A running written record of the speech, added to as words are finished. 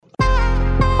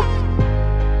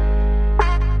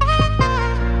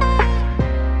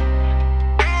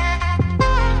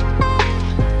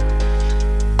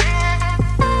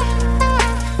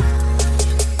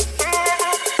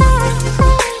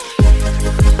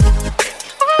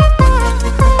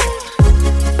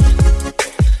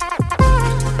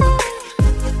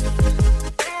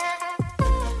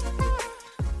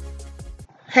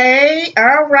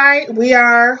All right.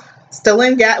 We're still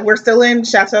in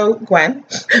Chateau Gwen.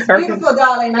 It's beautiful,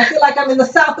 darling. I feel like I'm in the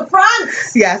south of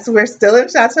France. Yes, we're still in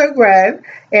Chateau Gwen,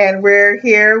 and we're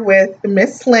here with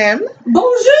Miss Slim.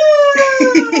 Bonjour!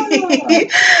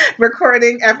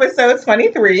 Recording episode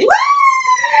 23.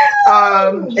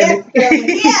 Yes,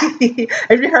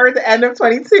 if you heard the end of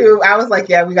 22, I was like,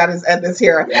 yeah, we got to end this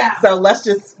here. Yeah. So let's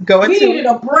just go into... We needed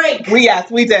a break. Yes,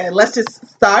 we did. Let's just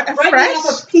start afresh. Breaking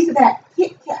off a piece of that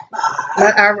Kit Kat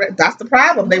bar. That's the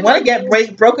problem. They want to get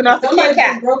broken off the Kit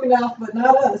Kat. Broken off, but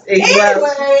not us. Anyway.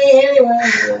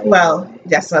 Anyway. Well,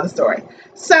 that's another story.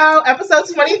 So, episode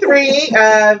 23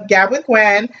 of Gab with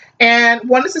Gwen, and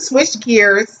wanted to switch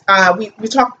gears. We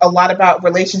talked a lot about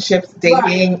relationships,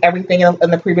 dating, everything in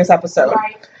the previous episode.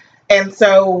 Right. And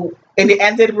so, in the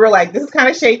ended, we were like, this is kind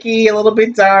of shaky, a little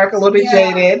bit dark, a little bit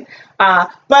jaded.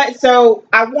 But so,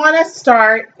 I want to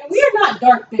start... And we are not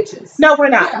dark bitches. No, we're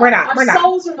not. We're not. Our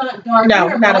souls are not dark. No,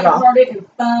 we are not at all. lighthearted and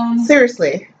fun.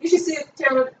 Seriously. You should see us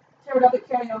tear it up at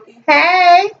karaoke.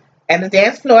 Hey! And the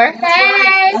dance floor.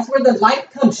 That's where the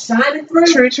light comes shining through.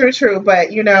 True. But,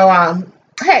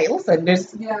 hey, listen,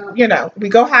 there's, we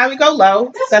go high, we go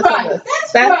low. That's right.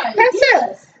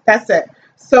 That's it.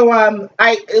 So,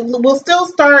 we'll still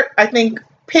start, I think,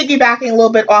 piggybacking a little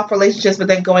bit off relationships, but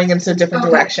then going into a different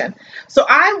direction. So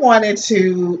I wanted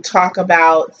to talk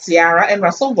about Ciara and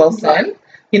Russell Wilson. Right.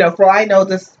 For all I know,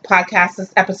 this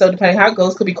episode, depending on how it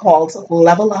goes, could be called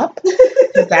Level Up.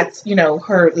 Because that's,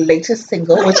 her latest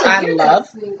single, which I love.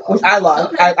 Okay.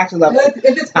 I actually love it.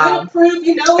 If it's one approved,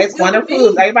 it's one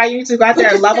approved. Everybody needs to go out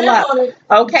there and level up.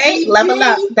 Okay? Level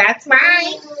up. That's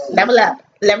right. Level up.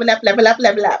 Level up, level up,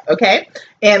 level up. Okay?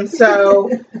 And so,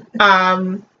 this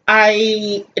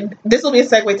will be a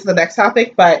segue to the next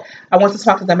topic, but I want to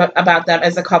talk to them about them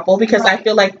as a couple because I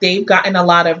feel like they've gotten a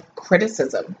lot of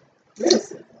criticism.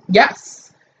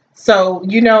 Yes. So,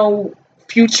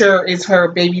 Future is her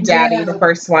baby daddy, the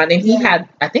first one. And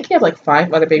I think he had like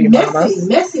 5 other baby mamas.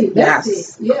 Messy.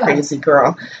 Yes. Yeah. Crazy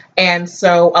girl. And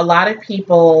so a lot of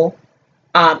people,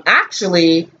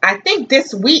 actually, I think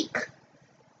this week,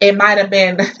 it might have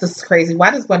been, this is crazy.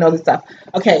 Why does Gwen know this stuff?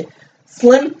 Okay.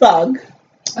 Slim Thug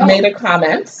made a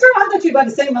comment. Girl, I thought you were about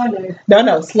to say my name.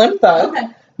 No. Slim Thug. Okay.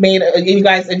 Made, you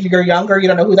guys, if you're younger, you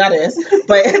don't know who that is,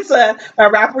 but it's a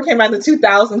rapper came out in the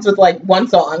 2000s with like one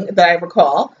song that I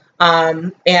recall.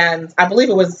 And I believe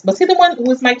was he the one who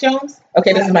was Mike Jones?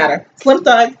 Okay, doesn't matter. Slim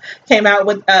Thug came out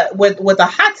with a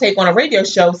hot take on a radio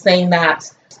show saying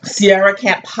that Ciara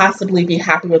can't possibly be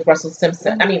happy with Russell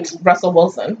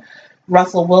Wilson.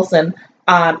 Russell Wilson,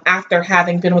 after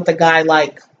having been with a guy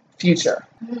like Future.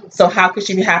 So how could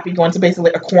she be happy going to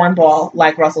basically a cornball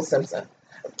like Russell Wilson?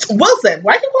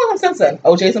 Why do you call him Simpson?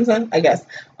 O.J. Simpson, I guess.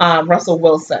 Russell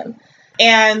Wilson.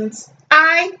 And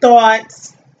I thought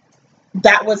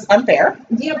that was unfair.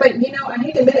 Yeah, but I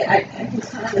hate to admit it, I can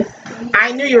kind of see.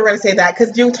 I knew you were going to say that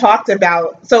because you talked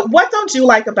about. So, what don't you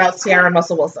like about Ciara and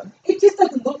Russell Wilson? It just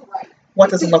doesn't look right. What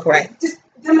doesn't look right? Just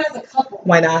them as a couple.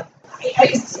 Why not? I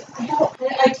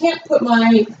can't put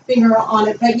my finger on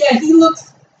it, but yeah, he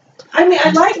looks. I mean, I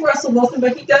like Russell Wilson,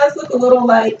 but he does look a little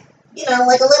like a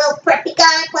little preppy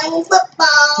guy playing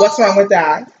football. What's wrong with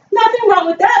that? Nothing wrong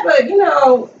with that, but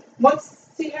once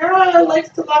Ciara likes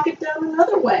to lock it down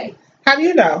another way. How do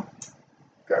you know?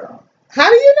 Girl. How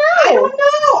do you know?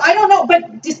 I don't know,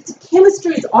 but just the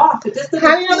chemistry is off. It just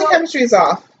How do you know the chemistry is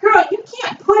off? Girl, you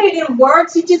can't put it in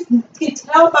words. You just can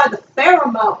tell by the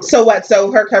pheromones. So what?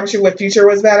 So her chemistry with Future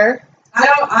was better?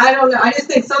 I don't know. I just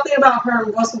think something about her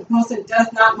and Russell Wilson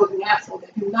does not look natural. They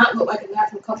do not look like a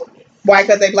natural couple to me. Why?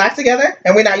 Because they black together?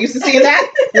 And we're not used to seeing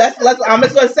that? I'm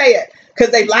just going to say it.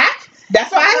 Because they black?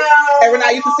 That's why? And we're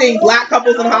not used to seeing black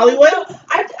couples in Hollywood?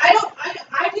 I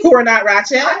who are not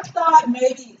ratchet? I thought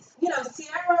maybe,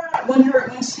 Ciara, when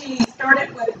she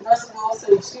started with Russell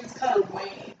Wilson, she was kind of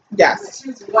waning. Yes. She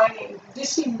was waning. Did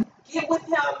she get with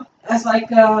him as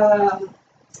like a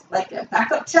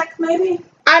backup check, maybe?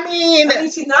 I mean,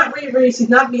 she's not Riri. She's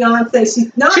not Beyonce.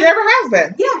 She's not. She never has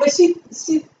been. Yeah, but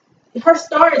her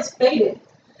star is faded.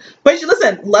 But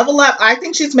listen, Level Up. I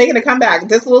think she's making a comeback.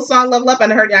 This little song, Level Up,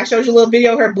 and I showed you a little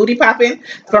video of her booty popping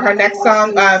for her next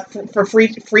song, for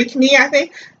Freak Me. I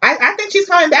think. I think she's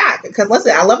coming back because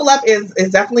listen, Level Up is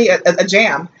definitely a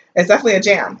jam. It's definitely a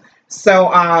jam.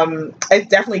 So it's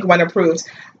definitely Gwen approved.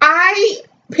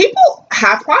 People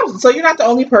have problems. So you're not the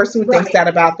only person who thinks that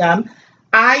about them.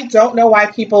 I don't know why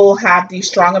people have these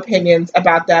strong opinions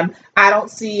about them. I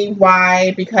don't see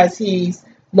why, because he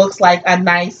looks like a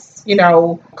nice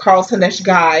Carltonish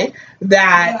guy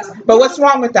that, but what's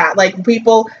wrong with that? Like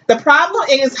the problem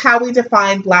is how we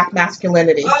define black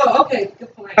masculinity. Oh, okay,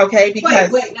 good point. Okay,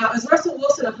 because. Wait, now, is Russell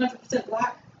Wilson 100%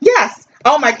 black? Yes.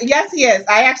 Oh my, yes he is.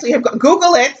 I actually have,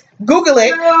 Google it.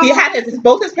 Girl. He had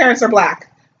both his parents are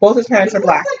black. Both his parents are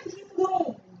black. Like he's a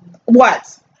little...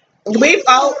 What?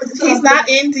 He's not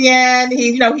Indian.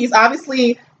 He's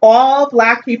obviously all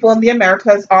black people in the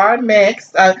Americas are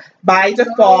mixed by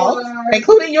default,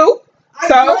 including you.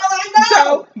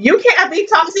 So you can't be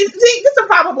talking. See, this is the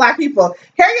problem with black people.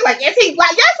 Here you're like, is he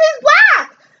black? Yes, he's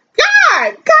black.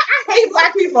 God, I hate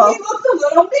black people. He looks a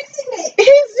little mixy.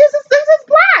 He's just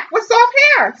black with soft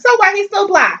hair. So what? He's still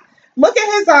black. Look at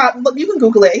his. You can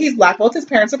Google it. He's black. Both his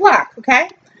parents are black. Okay.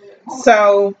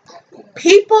 So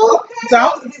people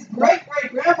don't. His great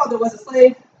grandfather was a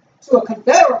slave to a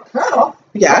Confederate colonel.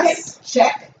 Yes. Okay,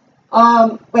 check.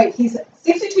 Wait, he's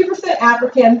 62%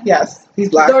 African. Yes, he's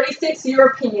black. 36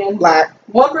 European. Black.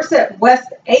 1%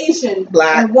 West Asian.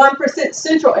 Black. And 1%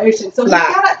 Central Asian. So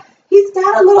black. He's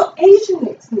got a little Asian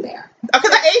mix in there. Okay,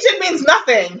 the Asian means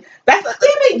nothing. That's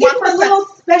it gives him a little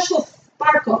special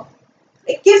sparkle.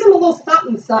 It gives him a little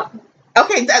something.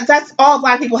 Okay, that's all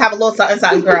black people have a little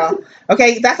something, girl.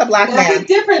 Okay, that's a black man. That's a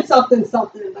different something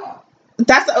though.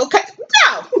 That's okay.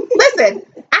 No, listen.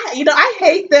 I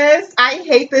hate this. I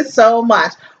hate this so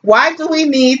much. Why do we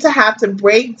need to have to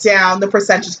break down the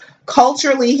percentages?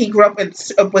 Culturally, he grew up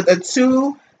with a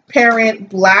 2-parent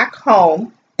black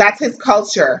home. That's his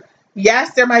culture.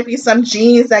 Yes, there might be some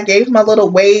genes that gave him a little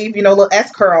wave, little S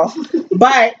curl,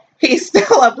 but he's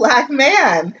still a black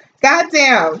man.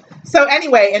 Goddamn. So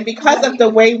anyway, and because of the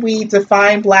way we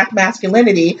define black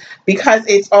masculinity, because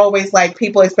it's always like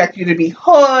people expect you to be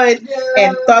hood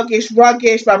and thuggish,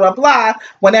 ruggish, blah, blah, blah.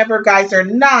 Whenever guys are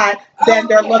not, then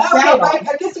they're looked down on.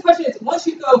 I guess the question is, once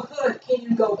you go hood, can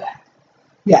you go back?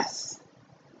 Yes.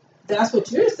 That's what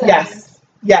you're saying.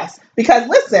 Yes. Because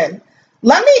listen,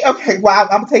 wow,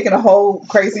 I'm taking a whole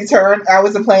crazy turn. I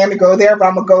wasn't planning to go there, but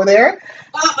I'm going to go there.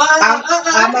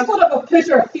 I just put up a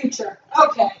picture of Future.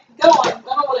 Okay. Go on. I don't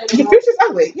want to. Future's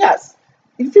ugly. Yes.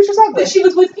 Future's ugly. But she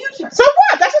was with Future. So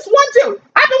what? That's just one dude.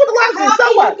 I've been with a lot of dudes.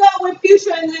 So what? How can you go with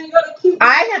Future and then you go to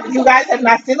Cute? You guys have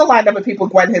not seen the lineup of people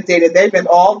Gwen has dated. They've been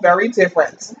all very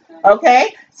different.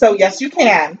 Okay? So yes, you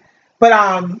can. But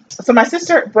so my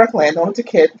sister Brooklyn,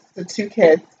 the 2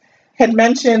 kids, had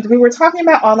mentioned we were talking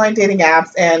about online dating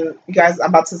apps, and you guys, I'm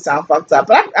about to sound fucked up,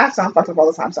 but I sound fucked up all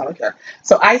the time, so I don't care.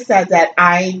 So I said that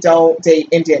I don't date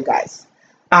Indian guys.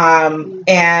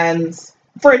 And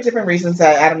for different reasons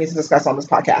that I don't need to discuss on this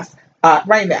podcast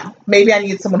right now. Maybe I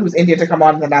need someone who's Indian to come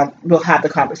on, and then we'll have the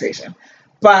conversation.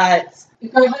 But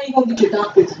girl, how you gonna get your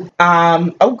doctor?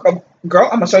 Girl,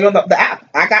 I'm gonna show you the app.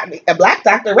 I got me a black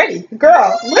doctor ready.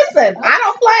 Girl, listen, I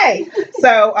don't play.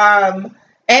 So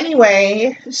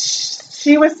anyway,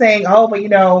 she was saying, oh, but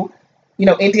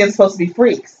Indians supposed to be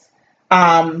freaks.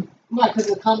 Why, because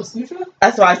of Kama Sutra?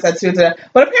 That's what I said too.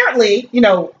 But apparently,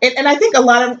 and I think a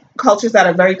lot of cultures that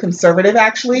are very conservative,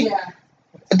 actually,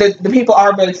 the people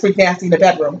are very freak nasty in the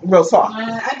bedroom, real talk.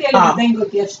 I dated a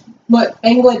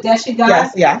Bangladeshi guy.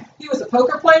 Yes, yeah. He was a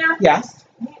poker player. Yes.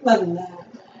 He wasn't that.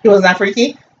 He wasn't that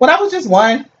freaky? Well, that was just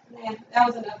one. Man, that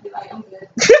was enough to be like, I'm good.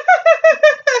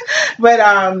 But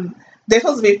they're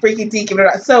supposed to be freaky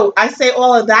deaky. So I say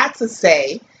all of that to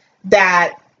say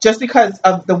that just because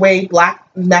of the way black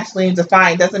masculinity is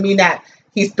defined doesn't mean that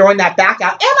he's throwing that back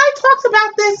out. And I talked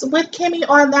about this with Kimmy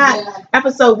on that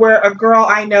episode where a girl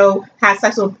I know had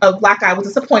sex with a black guy, was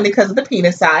disappointed because of the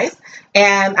penis size.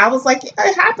 And I was like,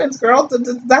 it happens, girl.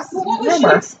 That's the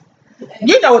rumor.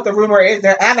 You know what the rumor is.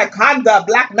 They're anaconda,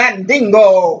 black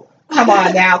mandingo. Come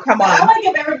on now. Come on. I want to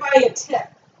give everybody a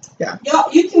tip. Yeah.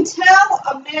 You can tell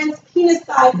a man's penis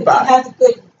size if he has a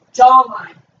good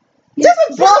jawline. This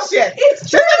is bullshit. It's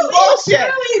true.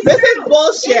 This is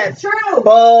bullshit. It's true.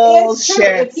 Bullshit. It's true.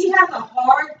 If he has a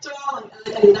hard jaw,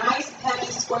 like a nice, heavy,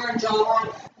 square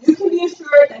jawline, you can be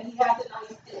assured that he has a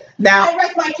nice dick. Now, I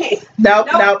rest my case. No.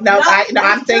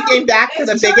 I'm thinking back to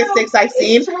the biggest dicks I've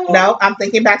seen. No, I'm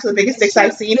thinking back to the biggest dicks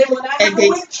I've seen. And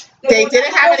they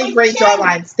didn't have any great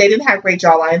jawlines. They didn't have great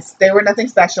jawlines. They were nothing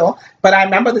special. But I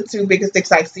remember the 2 biggest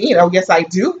dicks I've seen. Oh, yes, I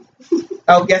do.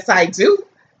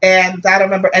 And I don't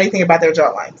remember anything about their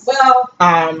jawlines. Well,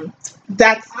 I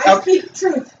speak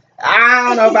truth. I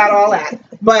don't know about all that.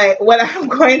 But what I'm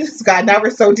going to, God, now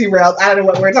we're so derailed. I don't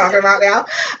know what we're talking about now.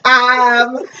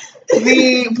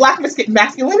 The black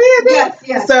masculinity.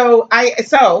 Yes. So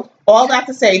all that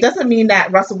to say, it doesn't mean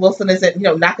that Russell Wilson isn't,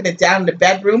 knocking it down in the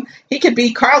bedroom. He could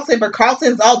be Carlton, but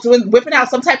Carlton's all whipping out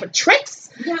some type of tricks,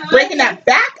 breaking that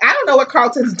back. I don't know what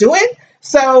Carlton's doing.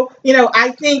 So,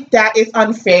 I think that it's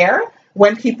unfair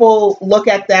when people look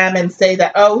at them and say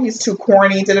that, oh, he's too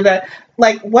corny, da da da.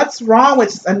 Like, what's wrong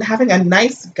with having a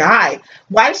nice guy?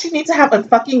 Why does she need to have a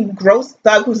fucking gross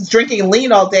thug who's drinking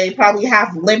lean all day, probably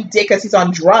have limp dick because he's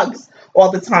on drugs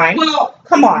all the time? Well,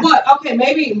 come on. Okay,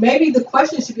 maybe the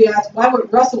question should be asked: why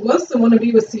would Russell Wilson want to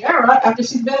be with Ciara after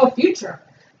she's been with Future?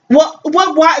 Well,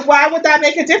 why would that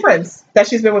make a difference that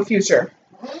she's been with Future?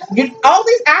 All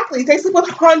these athletes, they sleep with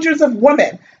hundreds of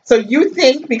women. So you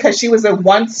think because she was a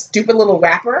one stupid little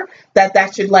rapper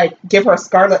that should like give her a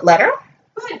scarlet letter?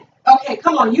 But, okay,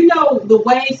 come on. The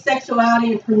way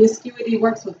sexuality and promiscuity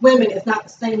works with women is not the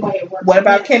same way it works. What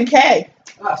about Kim K?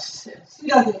 Oh shit, she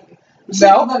doesn't.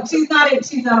 No, look, she's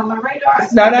not on my radar.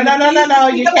 No.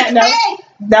 You can't.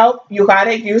 No, you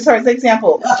gotta use her as an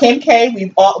example. Kim K.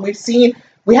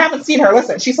 We haven't seen her.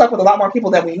 Listen, she slept with a lot more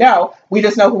people than we know. We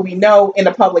just know who we know in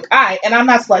the public eye. And I'm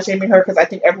not slut shaming her because I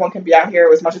think everyone can be out here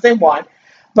as much as they want.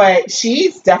 But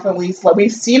she's definitely slept.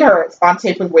 We've seen her on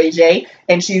tape with Ray J,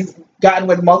 and she's gotten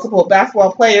with multiple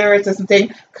basketball players, this and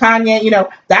thing. Kanye,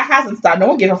 that hasn't stopped. No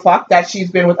one gives a fuck that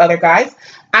she's been with other guys.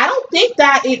 I don't think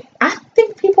I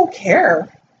think people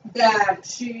care. But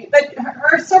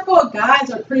her circle of guys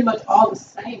are pretty much all the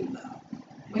same,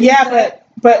 though.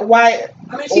 But why?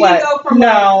 I mean, she didn't go from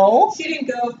no. She didn't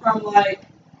go from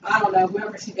I don't know,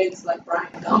 whoever she dates, like Brian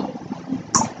Gumble.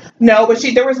 No, but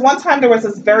there was one time there was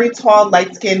this very tall,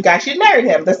 light-skinned guy. She married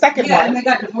him, the second one. Yeah, and they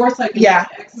got divorced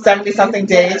 70-something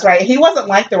days, right? He wasn't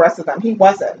like the rest of them. He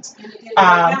wasn't. And it didn't work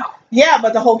out. Yeah,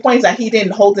 but the whole point is that he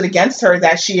didn't hold it against her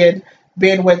that she had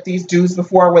been with these dudes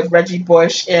before, with Reggie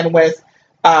Bush and with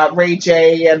Ray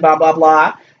J and blah, blah,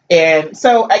 blah. And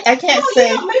so I can't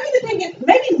say... maybe the thing is,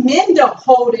 maybe men don't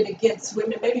hold it against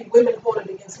women. Maybe women hold it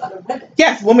against other women.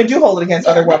 Yes, women do hold it against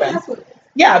other women. That's what it is.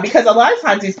 Yeah, because a lot of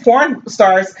times these porn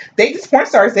stars, they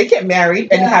get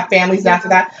married and have families after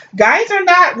that. Guys are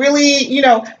not really,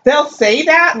 they'll say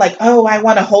that, like, oh, I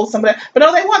want to hold somebody. But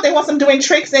no, they want them doing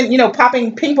tricks and,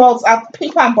 popping ping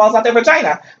pong balls out their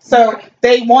vagina. So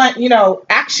they want,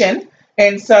 action.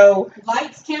 And so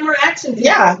lights, camera, action.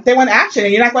 Yeah, they want action,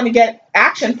 and you're not going to get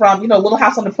action from, Little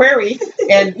House on the Prairie.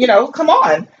 And, come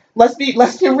on. Let's be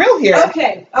real here.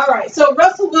 Okay. All right. So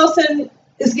Russell Wilson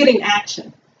is getting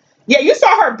action. Yeah, you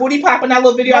saw her booty pop in that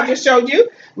little video I just showed you.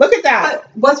 Look at that. But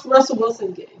what's Russell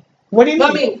Wilson getting? What do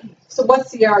you mean? So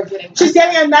what's Ciara getting? She's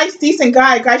getting a nice, decent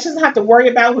guy. A guy she doesn't have to worry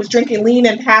about who's drinking lean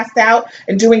and passed out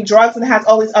and doing drugs and has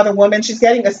all these other women. She's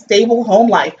getting a stable home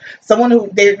life. Someone who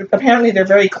they're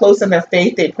very close in their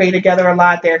faith. They pray together a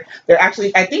lot. They're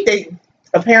actually, I think they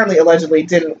allegedly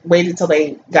didn't wait until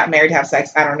they got married to have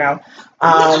sex. I don't know.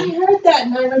 I heard that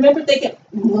and I remember thinking,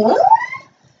 what?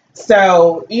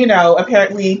 So,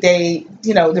 apparently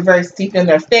they're very steeped in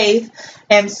their faith.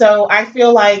 And so I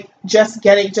feel like just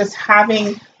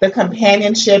having the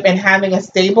companionship and having a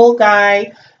stable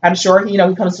guy, I'm sure, he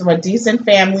comes from a decent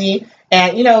family.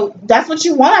 And, that's what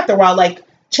you want after a while, like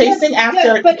chasing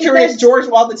after Curious George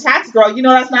while the tax girl,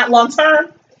 that's not long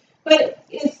term. But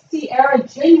is Ciara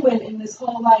genuine in this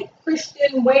whole,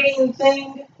 Christian waiting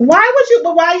thing? Why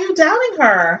are you doubting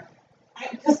her?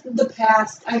 Because the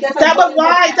past, I guess. But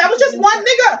why? That was just one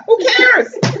nigga. Who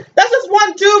cares? That's just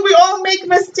one dude. We all make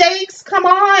mistakes. Come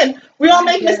on. We all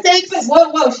make mistakes. But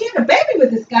whoa. She had a baby with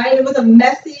this guy and it was a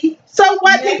messy. So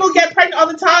what? People get pregnant all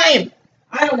the time.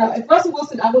 I don't know. If Russell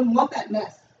Wilson, I wouldn't want that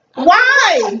mess.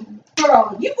 Why?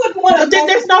 Girl, you wouldn't want to.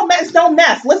 There's no mess. No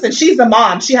mess. Listen, she's the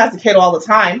mom. She has the kid all the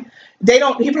time.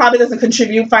 He probably doesn't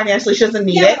contribute financially. She doesn't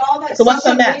need it. All that so what's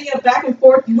the mess? Media back and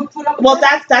forth. You would put up with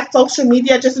that? That's social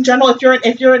media just in general.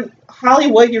 If you're in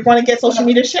Hollywood, you're going to get social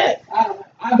media shit. I don't know.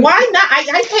 Why not?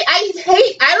 I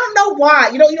hate. I don't know why.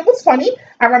 You know what's funny?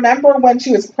 I remember when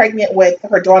she was pregnant with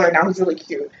her daughter. Now who's really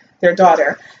cute. Their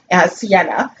daughter,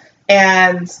 Sienna,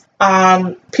 and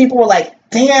people were like,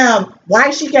 "Damn, why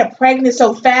did she get pregnant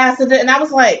so fast?" And I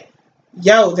was like,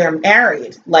 yo, they're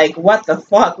married. Like, what the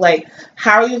fuck? Like,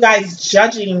 how are you guys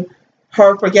judging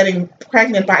her for getting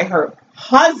pregnant by her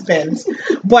husband?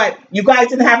 But you guys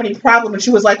didn't have any problem. And she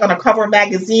was on a cover of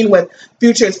magazine with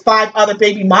Future's 5 other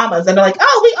baby mamas. And they're like,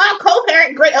 oh, we all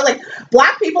co-parent. Great. I was like,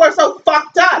 black people are so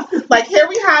fucked up. Here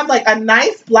we have a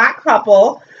nice black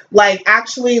couple,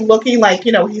 actually looking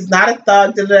he's not a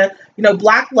thug.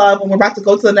 Black love. And we're about to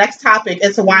go to the next topic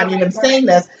as to why I'm even saying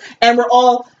this. And we're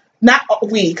all... Not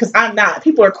we, because I'm not.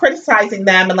 People are criticizing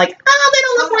them and they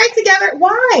don't look right together.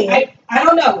 Why? I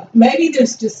don't know. Maybe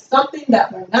there's just something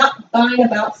that we're not buying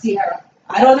about Ciara.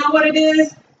 I don't know what it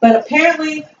is, but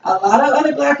apparently a lot of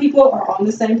other black people are on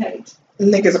the same page.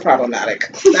 Niggas are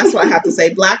problematic. That's what I have to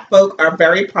say. Black folk are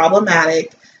very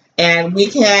problematic, and we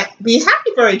can't be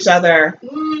happy for each other.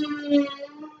 I'm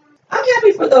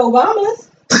happy for the Obamas.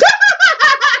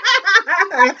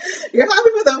 You're happy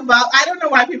for them, but I don't know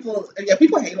why people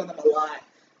hate on them a lot.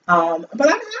 But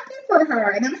I'm happy for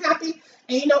her, and I'm happy,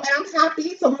 and I'm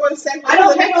happy. Someone said I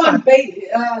don't hate on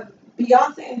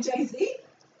Beyonce and Jay-Z.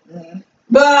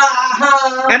 But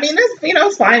I mean,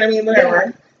 it's fine. I mean,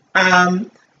 whatever. Yeah.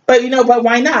 But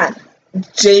why not?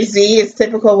 Jay-Z is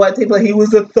typical what people, he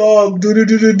was a thug,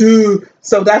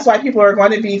 so that's why people are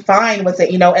going to be fine with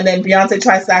it, and then Beyonce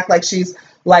tries to act like she's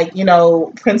like,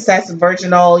 princess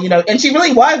virginal, and she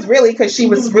really was, because she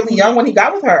was really young when he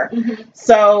got with her.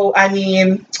 So I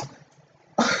mean,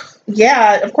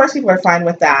 yeah, of course people are fine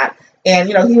with that, and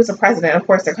he was a president, of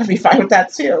course they're going to be fine with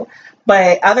that too.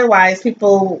 But otherwise,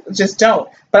 people just don't.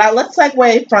 But let's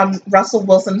segue from Russell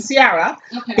Wilson to Ciara,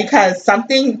 because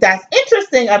something that's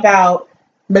interesting about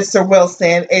Mr.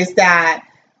 Wilson is that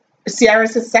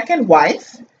Ciara's his second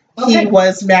wife. He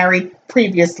was married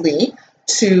previously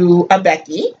to a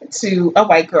Becky, to a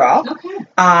white girl.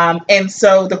 And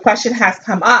so the question has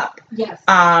come up. Yes.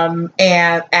 And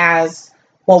as,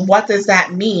 well, what does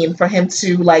that mean for him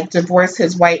to, divorce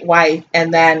his white wife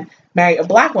and then marry a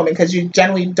black woman, because you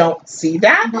generally don't see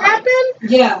that happen.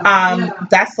 Yeah.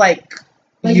 That's like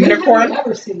unicorn.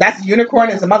 That's unicorn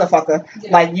is a motherfucker.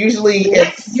 Yeah. Usually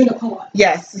it's unicorn.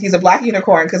 Yes, he's a black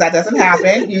unicorn, because that doesn't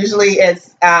happen. Usually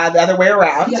it's the other way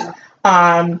around. Yeah.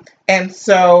 And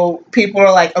so people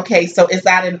are like, okay, so is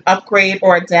that an upgrade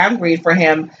or a downgrade for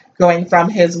him going from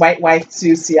his white wife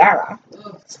to Ciara?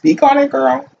 Speak on it,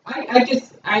 girl.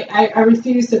 I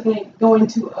refuse to think going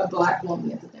to a black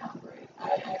woman is a downgrade.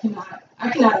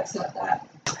 I cannot accept that.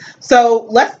 So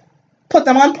let's put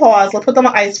them on pause. Let's put them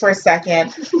on ice for a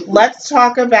second. Let's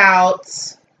talk about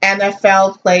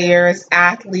NFL players,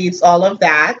 athletes, all of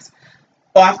that.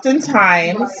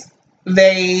 Oftentimes,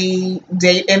 they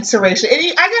date interracial. And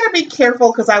I gotta be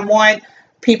careful, because I want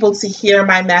people to hear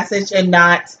my message and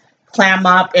not clam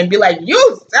up and be like,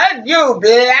 you said you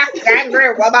black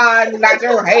angry woman, not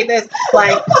you hate this.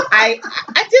 I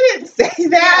didn't say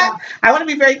that. Yeah. I want to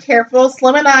be very careful.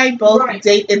 Slim and I both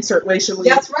date interracially.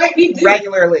 That's right, we do.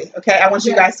 Regularly. Okay, I want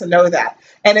you guys to know that.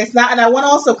 And it's not, and I want to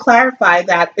also clarify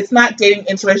that it's not dating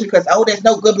interracial because, there's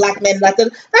no good black men, nothing.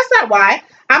 That's not why.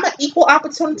 I'm an equal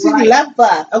opportunity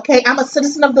lover. Okay, I'm a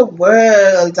citizen of the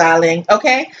world, darling.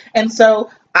 Okay, and so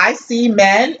I see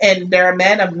men, and there are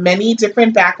men of many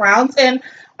different backgrounds, and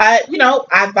I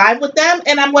vibe with them,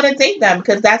 and I'm going to date them,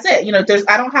 because that's it.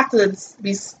 I don't have to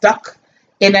be stuck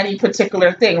in any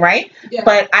particular thing, right? Yeah.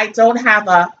 But I don't have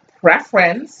a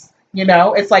preference.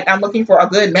 It's like I'm looking for a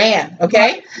good man,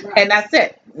 okay? Right. And that's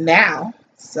it. Now,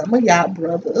 some of y'all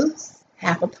brothers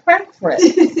have a preference,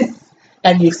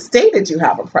 and you stated you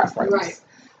have a preference, right?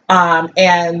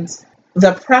 And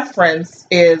the preference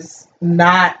is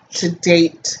not to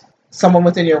date someone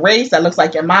within your race that looks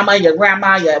like your mama, your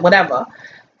grandma, your whatever.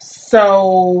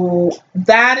 So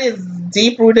that is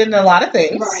deep rooted in a lot of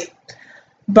things. Right.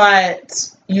 But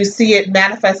you see it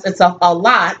manifest itself a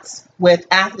lot with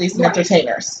athletes and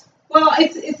entertainers. Well,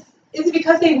 it's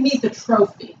because they meet the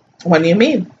trophy. What do you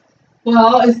mean?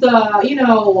 Well, it's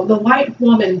the white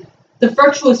woman, the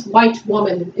virtuous white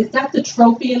woman. Is that the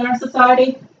trophy in our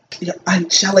society? Your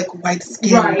angelic white skin,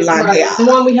 blonde hair. The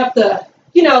one we have to,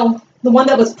 the one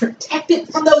that was protected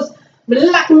from those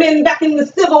black men back in the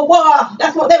Civil War.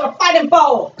 That's what they were fighting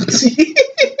for. Is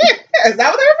that what they were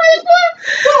fighting for?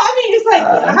 Well, I mean, it's like,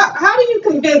 how do you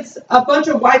convince a bunch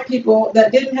of white people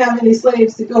that didn't have any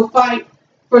slaves to go fight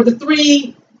for the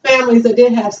 3 families that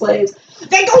did have slaves?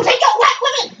 They gonna take your white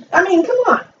women. I mean, come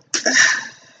on.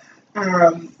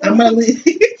 I'm gonna leave.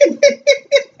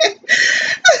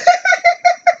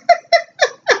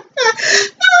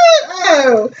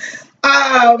 No,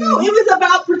 it was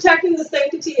about protecting the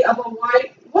sanctity of a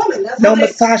white woman. That's no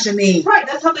misogyny. Right,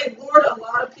 that's how they lured a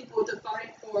lot of people to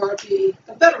fight for the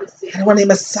Confederacy. I don't want any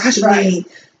misogyny. Right.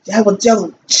 Yeah, with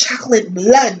your chocolate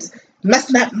blood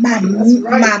messing up my milky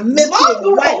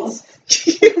whites. So,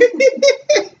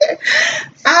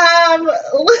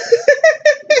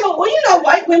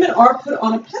 white women are put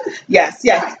on a pedestal. Yes.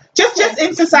 Right. Just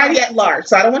in society at large.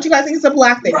 So I don't want you guys to think it's a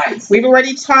black thing. Right. We've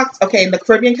already talked, in the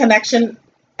Caribbean Connection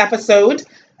episode,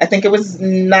 I think it was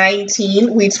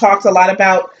 19, we talked a lot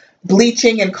about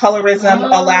bleaching and colorism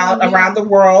around the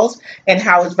world, and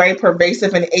how it's very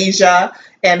pervasive in Asia,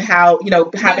 and how,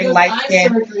 having light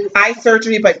skin, eye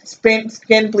surgery, but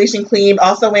skin bleaching cream,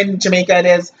 also in Jamaica it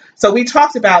is. So we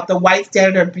talked about the white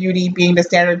standard of beauty being the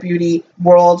standard of beauty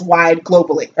worldwide,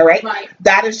 globally, all right? Right.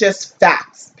 That is just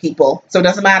facts, people. So it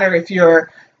doesn't matter if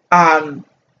you're,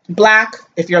 Black,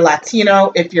 if you're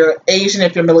Latino, if you're Asian,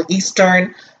 if you're Middle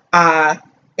Eastern,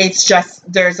 it's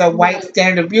just there's a white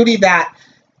standard of beauty that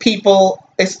people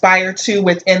aspire to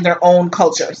within their own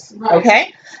cultures. Right.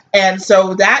 Okay? And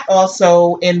so that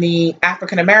also in the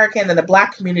African American and the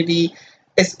Black community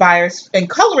aspires in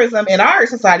colorism in our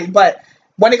society. But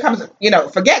when it comes,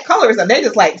 forget colorism, they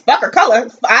just like, fuck a color.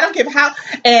 I don't give how,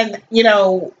 and,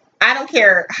 I don't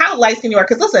care how light skinned you are.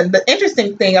 Because listen, the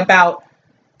interesting thing about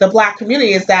the Black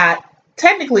community is that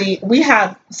technically we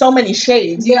have so many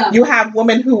shades. Yeah. You have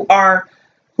women who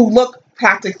look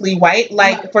practically white.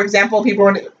 Like, for example, you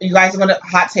guys are going to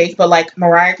hot take, but like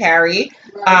Mariah Carey,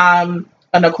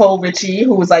 Nicole Richie,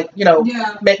 who was like,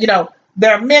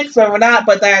 they're mixed or not,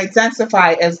 but they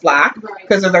identify as Black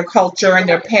because of their culture and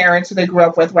their parents who they grew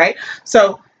up with, right?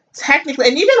 So technically,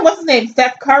 and even what's his name,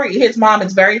 Steph Curry, his mom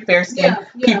is very fair skinned.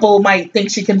 Yeah. People might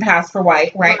think she can pass for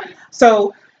white, right?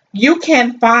 So you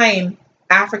can find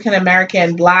African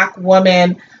American Black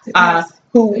women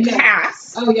who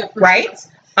pass, right?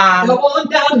 Go on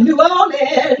down to New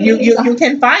Orleans. You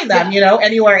can find them,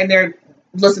 anywhere, and they're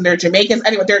Jamaicans,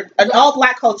 anyway, they're an all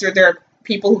Black culture. They're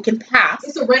people who can pass.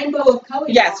 It's a rainbow of color.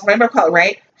 Yes, rainbow of color,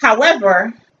 right?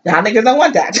 However, y'all niggas don't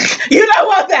want that. You don't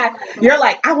want that. You're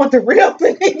like, I want the real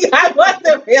thing. I want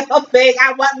the real thing.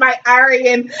 I want my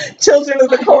Aryan Children of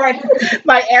the Corn,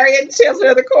 my Aryan Children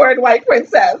of the Corn white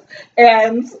princess.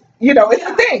 And, it's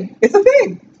a thing. It's a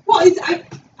thing. Well,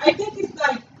 I think it's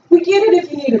like, we get it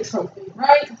if you need a trophy,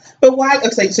 right? But why?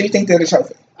 Okay, so you think they're the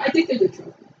trophy? I think they're the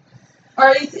trophy. Or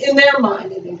it's in their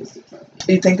mind, they think it's the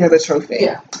trophy. You think they're the trophy?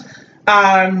 Yeah.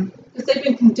 Because they've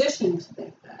been conditioned to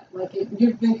think that. Like,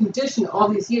 you've been conditioned all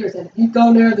these years that if you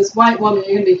go near this white woman,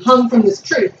 you're going to be hung from this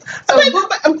tree. So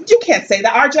you can't say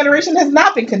that. Our generation has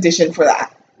not been conditioned for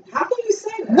that. How can you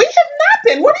say that? We have not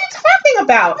been. What are you talking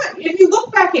about? If you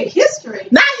look back at history.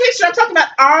 Not history. I'm talking about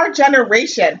our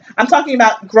generation. I'm talking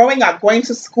about growing up, going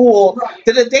to school. Right.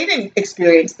 They didn't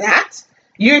experience that.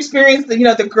 You experienced,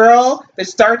 the girl, the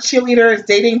star cheerleader is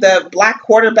dating the Black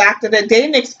quarterback. They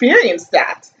didn't experience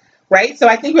that. Right? So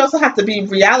I think we also have to be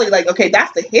reality, like, okay,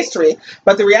 that's the history.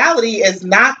 But the reality is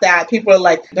not that people are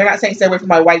like, they're not saying stay away from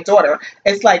my white daughter.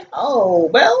 It's like, oh,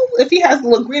 well, if he has a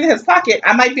little green in his pocket,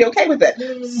 I might be okay with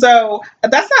it. So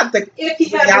that's not the if he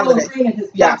has reality. A little green in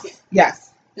his pocket. Yes.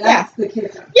 That's the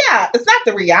kicker. Yeah, it's not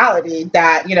the reality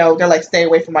that, they're like, stay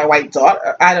away from my white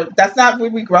daughter. That's not where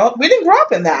we grow up. We didn't grow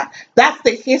up in that. That's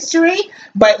the history.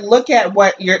 But look at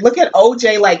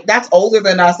OJ, like, that's older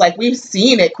than us. Like, we've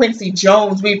seen it. Quincy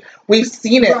Jones, we've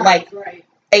seen it.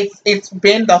 It's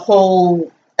been the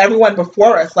whole, everyone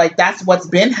before us, like, that's what's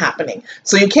been happening.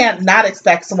 So you can't not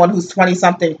expect someone who's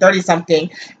 20-something, 30-something,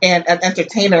 and an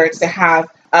entertainer to have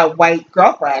a white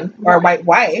girlfriend or a white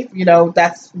wife.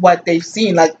 That's what they've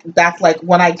seen. Like, that's like,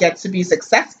 when I get to be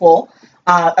successful,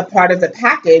 a part of the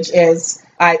package is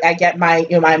I get my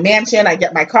my mansion, I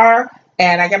get my car,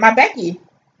 and I get my Becky.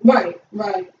 Right.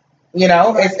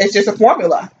 It's just a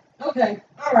formula. Okay,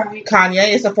 all right.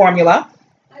 Kanye is a formula.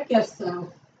 I guess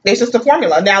so. It's just a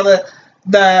formula. Now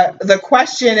the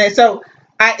question is,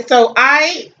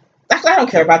 I don't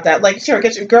care about that. Like, sure,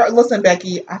 get your girl. Listen,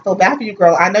 Becky, I feel bad for you,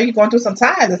 girl. I know you're going through some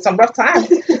times. It's some rough times.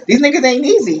 These niggas ain't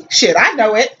easy. Shit, I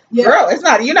know it. Yeah. Girl, it's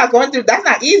not. You're not going through. That's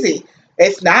not easy.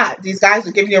 It's not. These guys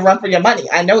are giving you a run for your money.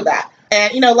 I know that.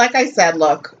 And, like I said,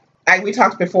 look, we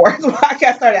talked before the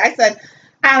podcast started. I said,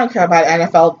 I don't care about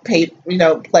NFL paid,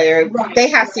 player. Right. They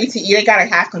have CTE. They got to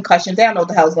have concussions. They don't know what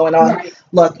the hell's going on. Right.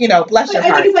 Look, bless your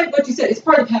heart. I think it's like what you said. It's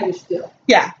part of the package still.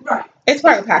 Yeah. Right. It's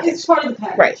part of the package. It's part of the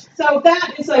package. Right. So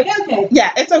that is like, okay.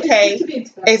 Yeah, it's okay. It's to be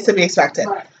expected. It's to be expected.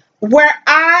 Right. What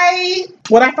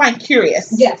I find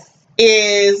curious. Yes.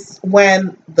 Is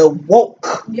when the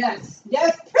woke. Yes.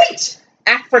 Preach.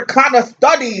 Africana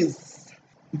studies.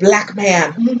 Black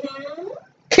man. Mm-hmm.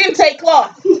 Kente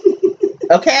cloth.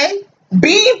 Okay?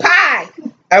 Bean pie.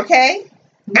 Okay?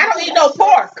 I don't eat no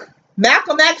pork.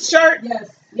 Malcolm X shirt. Yes.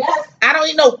 I don't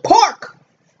eat no pork.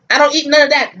 I don't eat none of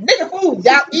that nigger food.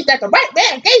 Y'all eat that the white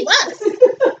man gave us.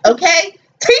 Okay?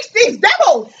 Teach these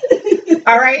devils.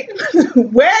 All right?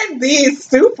 When these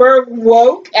super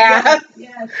woke ass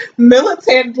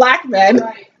militant black men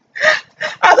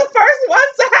are the first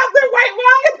ones to have their white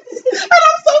wives. And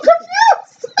I'm so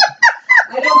confused.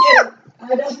 I don't get it.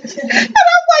 And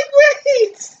I'm like,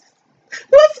 wait.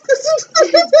 This is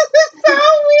so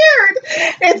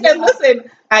weird. And listen,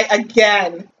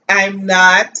 I'm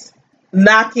not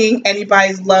knocking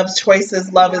anybody's love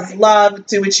choices. Love is love.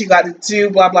 Do what you got to do,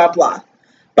 blah, blah, blah.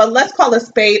 But let's call a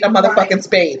spade a motherfucking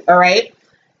spade, all right?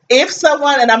 If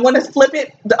someone, and I'm going to flip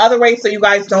it the other way so you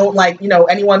guys don't, like,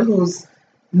 anyone who's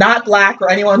not black or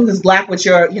anyone who's black with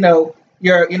your,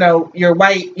 your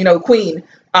white, queen.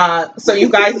 So you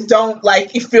guys don't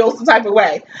like feel some type of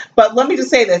way. But let me just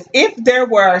say this: if there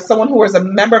were someone who was a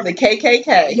member of the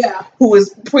KKK, who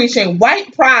was preaching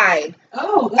white pride,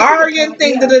 Aryan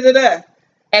thing,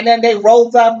 and then they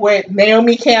rolled up with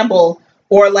Naomi Campbell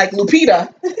or like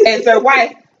Lupita as their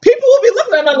wife, people will be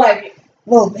looking at them like,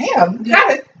 well, damn,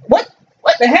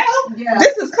 what the hell? Yeah.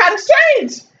 This is kind of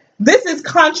strange. This is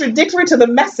contradictory to the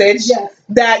message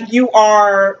that you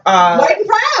are white and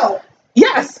proud.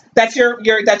 Yes, that you're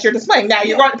displaying. Now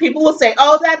people will say,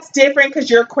 "Oh, that's different because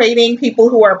you're equating people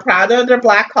who are proud of their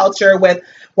Black culture with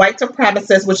white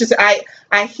supremacists," which is I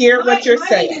hear what you're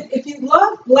saying. If you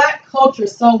love Black culture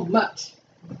so much,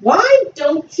 why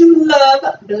don't you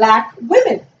love Black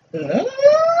women?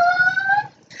 Mm-hmm.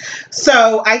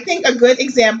 So I think a good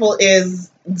example is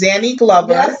Danny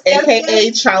Glover,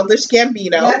 aka Childish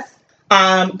Gambino,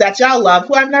 that y'all love,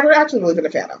 who I've never actually really been a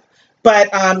fan of. But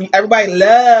everybody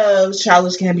loves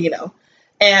Childish Gambino,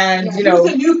 and he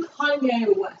was a new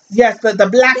Kanye West. Yes, the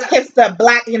black hipster,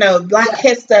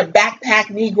 hipster backpack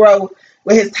Negro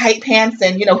with his tight pants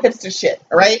and hipster shit,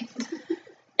 right?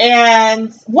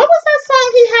 And what was that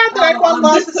song he had that everyone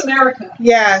loved? This Is America.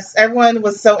 Yes, everyone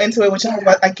was so into it, which I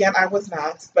was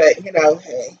not, but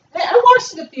hey. I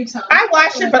watched it a few times. I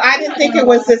watched it, but I didn't think it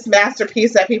was this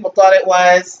masterpiece that people thought it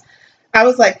was. I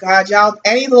was like, God, y'all,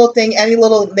 any little thing, any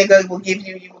little nigga will give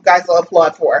you guys will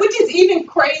applaud for. Which is even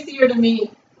crazier to me.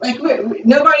 Like,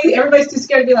 everybody's too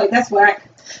scared to be like, that's whack.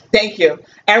 Thank you.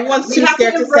 Everyone's too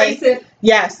scared to say it.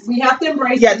 Yes. We have to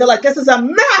embrace it. Yeah, they're like, this is a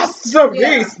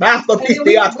masterpiece, masterpiece.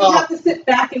 We have to sit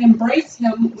back and embrace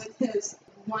him with his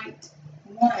white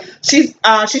woman. She's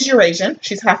Eurasian.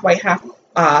 She's half white, half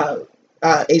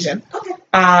Asian. Okay.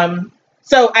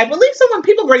 So I believe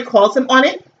people already called him on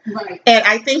it. Right. And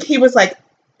I think he was like,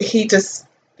 he just,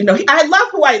 I love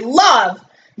who I love.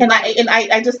 And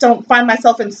I just don't find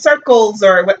myself in circles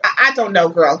or I don't know,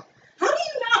 girl. How do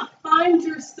you not find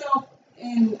yourself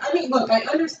in, look, I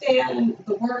understand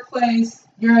the workplace.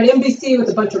 You're at NBC with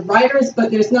a bunch of writers,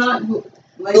 but there's not,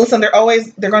 like... Listen, they're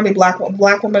going to be black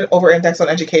women over-indexed on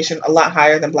education a lot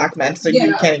higher than black men, so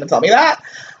you can't even tell me that.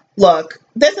 Look,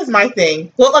 this is my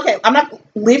thing. Well, okay, I'm not,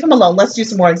 leave him alone. Let's do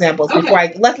some more examples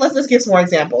before let's just give some more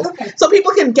examples. Okay. So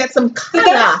people can get some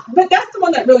kind of... But that's the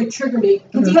one that really triggered me,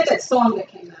 because he had that song that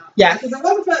came out. Yeah. Because if it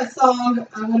wasn't for that song,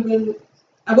 I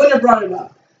wouldn't have brought it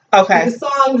up. Okay. But the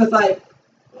song was like...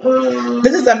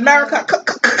 This is America,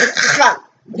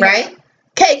 right?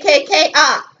 KKK.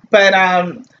 But,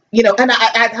 and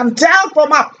I'm down for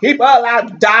my people. I'll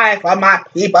die for my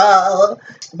people.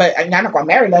 But I'm not going to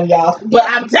marry none of y'all. But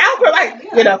I'm down for,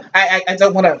 I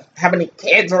don't want to have any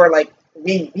kids or,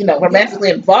 be, romantically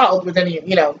involved with any,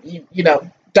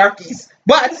 darkies.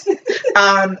 But,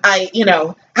 I'm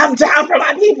down for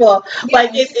my people. Yeah,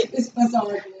 it's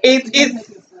bizarre.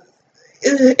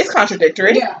 It's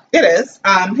contradictory. Yeah. It is.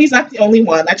 He's not the only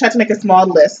one. I tried to make a small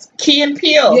list. Key and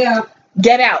Peele. Yeah.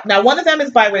 Get Out. Now, one of them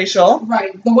is biracial.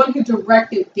 Right. The one who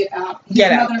directed Get Out. His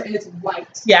mother is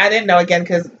white. Yeah, I didn't know, again,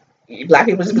 because black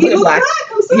people just look black.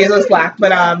 He looks black.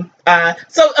 But,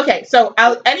 so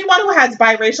anyone who has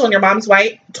biracial and your mom's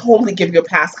white, totally give you a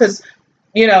pass. Because,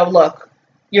 look,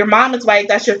 your mom is white.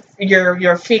 That's your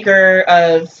figure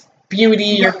of beauty,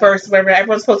 your first, whatever.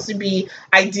 Everyone's supposed to be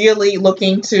ideally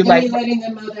looking to emulating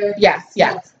their mother.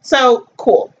 Yes. So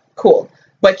cool.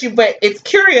 But it's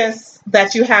curious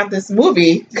that you have this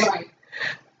movie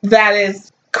that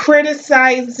is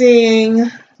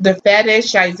criticizing the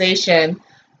fetishization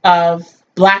of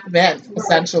black men,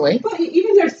 essentially. But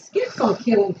even their skits on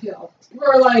Kill and Kill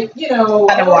were like, I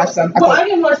never watched them. Well, I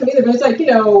didn't watch them either, but it's like,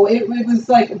 it was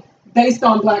like based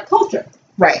on black culture.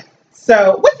 Right.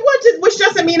 So, which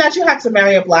doesn't mean that you have to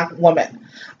marry a black woman.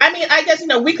 I mean, I guess,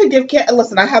 we could give...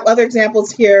 Listen, I have other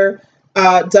examples here.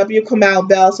 W. Kamau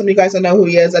Bell, some of you guys don't know who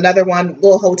he is. Another one,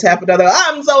 Lil Hotep, another,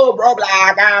 I'm so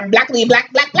pro-black, I'm blackly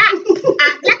black, black, black. I'm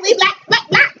blackly black, black,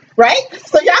 black. Right?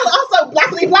 So y'all also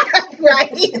blackly black,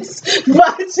 right?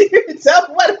 But you don't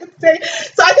want to say...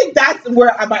 So I think that's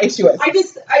where my issue is.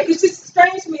 It's just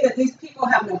strange to me that these people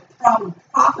have no problem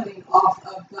profiting off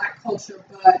of black culture,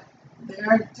 but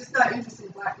they're just not interested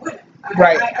in black women.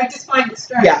 I just find it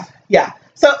strange. Yeah.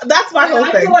 So that's my whole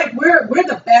thing. I feel like we're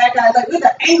the bad guy, like we're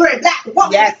the angry black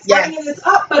woman bringing this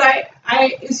up. But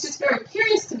it's just very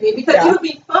curious to me because it would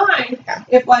be fine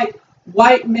if like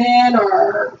white men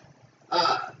or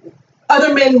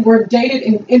other men were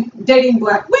dating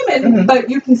black women,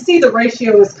 but you can see the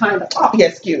ratio is kind of off.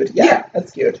 Yeah, skewed. Yeah,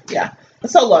 that's skewed. Yeah.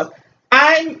 So look,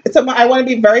 I want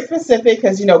to be very specific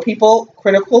because people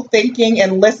critical thinking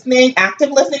and listening,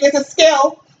 active listening is a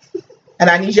skill. And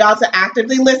I need y'all to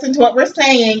actively listen to what we're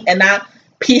saying and not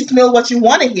piecemeal what you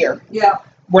want to hear. Yeah.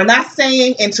 We're not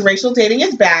saying interracial dating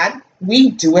is bad.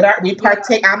 We do it. We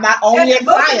partake. I'm not only a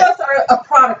most client. of us are a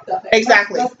product of it.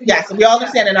 Exactly. Yes. honest. We all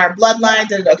understand in our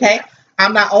bloodlines. Okay.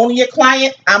 I'm not only a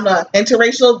client. I'm an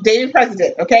interracial dating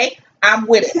president. Okay. I'm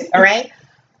with it. All right.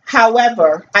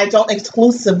 However, I don't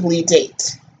exclusively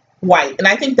date white, and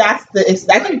I think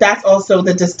that's also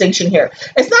the distinction here.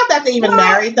 It's not that they even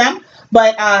married them,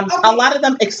 but a lot of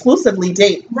them exclusively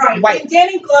date white. And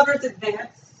Danny Glover's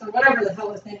Advance, or whatever the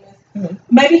hell his name is. Mm-hmm.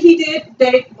 Maybe he did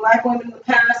date black women in the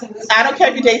past. And I don't care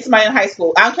if you date somebody in high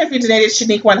school. I don't care if you dated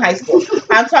Shaniqua in high school.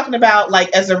 I'm talking about like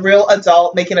as a real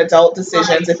adult making adult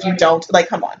decisions. If you don't, like,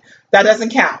 come on, that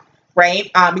doesn't count,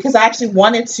 right? Because I actually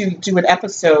wanted to do an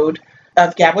episode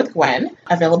of Gab with Gwen,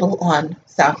 available on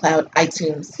SoundCloud,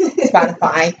 iTunes,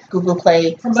 Spotify, Google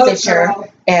Play, Stitcher,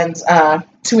 and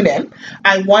TuneIn.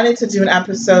 I wanted to do an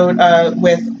episode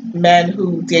with men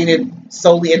who dated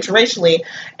solely interracially,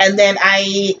 and then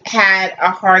I had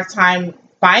a hard time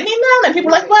finding them, and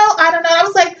people were like, well, I don't know. I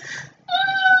was like,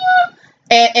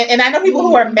 and I know people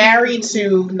who are married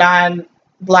to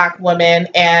non-black women,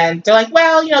 and they're like,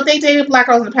 well, they dated black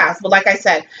girls in the past, but like I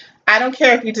said, I don't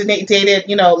care if you dated,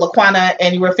 Laquana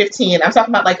and you were 15. I'm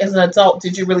talking about like as an adult,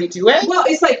 did you really do it? Well,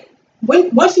 it's like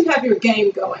once you have your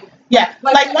game going. Yeah,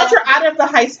 like once you're out of the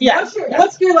high school. Yeah.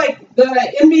 Once you're like the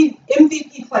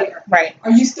MVP player. Right.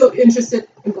 Are you still interested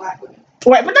in black women?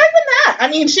 Right, but not even that. I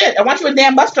mean, shit, I want you a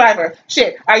damn bus driver.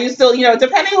 Shit, are you still,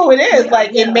 depending who it is,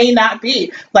 it may not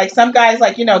be. Like some guys,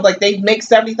 like they make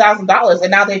 $70,000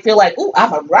 and now they feel like, ooh,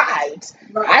 I've arrived.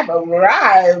 Right. I've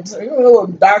arrived. You little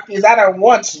darkies, I don't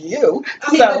want you.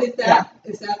 I mean, but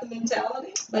is that the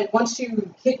mentality? Like once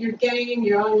you hit your game,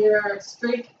 you're on your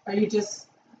streak, are you just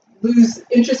lose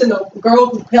interest in the girl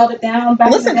who held it down back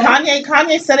Listen, in the day?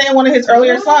 Kanye said it in one of his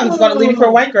earlier songs, going to leave it for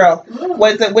a white girl.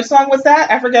 Which song was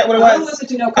that? I forget what it was.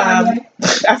 Kanye.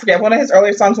 I forget. One of his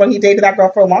earlier songs when he dated that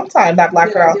girl for a long time, that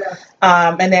black girl.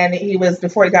 Yeah. And then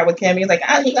before he got with Kim, he was like,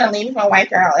 oh, he's going to leave me for a white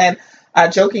girl. And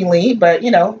jokingly, but he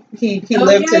lived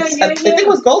I think it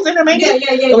was Gold Digger, maybe.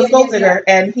 Yeah, it was Gold Digger,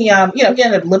 and he he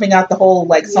ended up living out the whole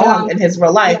like song in his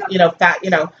real life.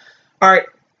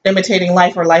 Art imitating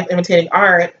life or life imitating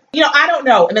art. I don't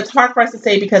know, and it's hard for us to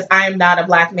say because I am not a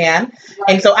black man,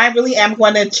 and so I really am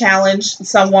going to challenge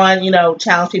someone.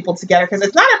 Challenge people together because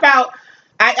it's not about.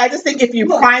 I just think if you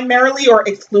primarily or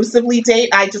exclusively date,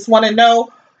 I just want to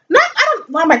know.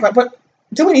 Oh my God, but.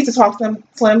 Do we need to talk to them,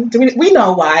 Slim? We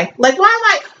know why. Like,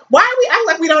 why are we acting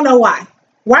like we don't know why?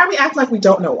 Why are we acting like we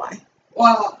don't know why?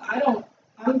 Well,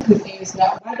 I'm confused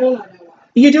now. Why don't I know why?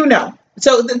 You do know.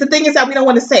 So the thing is that we don't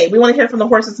want to say. We want to hear from the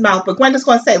horse's mouth. But Gwen just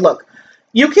going to say, look,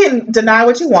 you can deny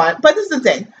what you want. But this is the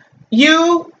thing.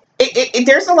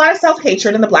 There's a lot of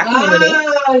self-hatred in the black community.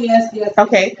 Oh, yes.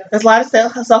 Okay. Yes. There's a lot of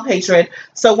self-hatred.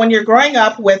 So when you're growing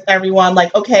up with everyone,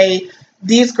 like, okay,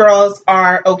 these girls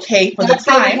are okay for the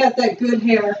time. Has that good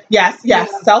hair. Yes. Yeah.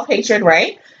 Self-hatred,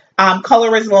 right?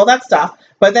 Colorism, all that stuff.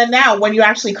 But then now, when you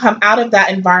actually come out of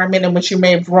that environment in which you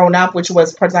may have grown up, which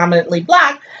was predominantly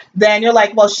black, then you're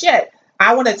like, well, shit,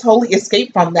 I want to totally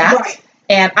escape from that. Right.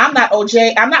 And I'm not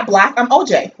OJ. I'm not black. I'm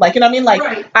OJ. Like, you know what I mean?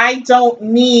 Like, I don't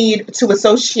need to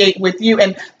associate with you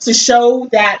and to show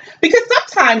that. Because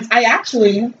sometimes I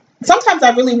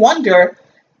really wonder,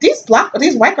 these white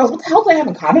girls, what the hell do they have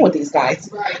in common with these guys?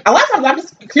 Right. A lot of times I'm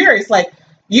just curious, like,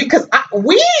 because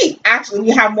we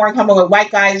have more in common with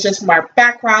white guys just from our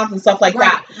backgrounds and stuff like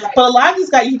that. Right. But a lot of these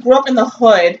guys, you grew up in the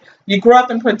hood, you grew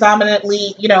up in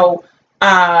predominantly,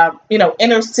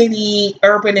 inner city,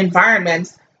 urban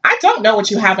environments. I don't know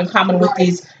what you have in common with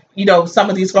these,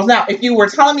 some of these girls. Now, if you were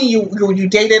telling me you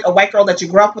dated a white girl that you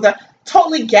grew up with, I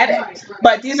totally get it. Right.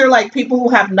 But these are like people who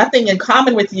have nothing in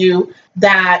common with you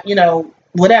that,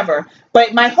 whatever.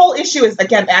 But my whole issue is,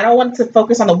 again, I don't want to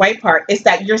focus on the white part, is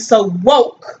that you're so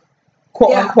woke,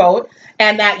 quote unquote,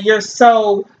 and that you're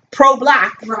so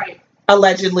pro-black,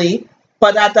 allegedly,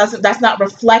 but that's not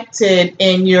reflected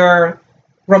in your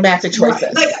romantic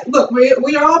choices. Right. Like, look,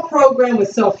 we are all programmed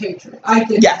with self-hatred. I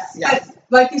get yes.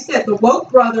 Like you said, the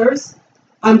woke brothers,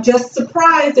 I'm just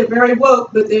surprised they're very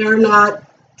woke, but they're not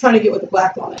trying to get with the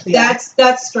black woman. Yeah.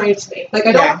 That's strange to me. Like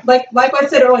I don't like I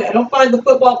said earlier, I don't find the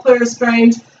football player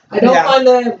strange. I don't find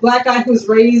the black guy who's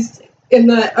raised in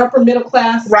the upper middle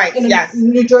class in a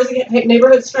New Jersey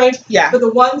neighborhood strange. Yeah. But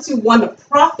the ones who want to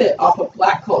profit off of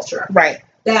black culture. Right.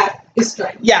 That is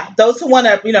strange. Yeah. Those who want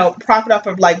to, profit off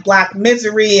of like black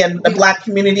misery and the black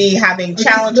community having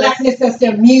challenges. Blackness as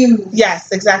their muse.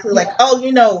 Yes, exactly.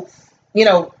 Yeah.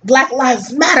 Like, Black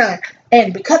Lives Matter.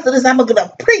 And because of this, I'm going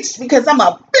to preach because I'm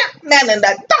a black man in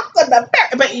the dark welcome to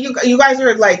America. But you guys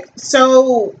are like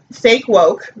so fake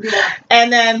woke, Yeah.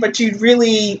 and then but you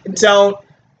really don't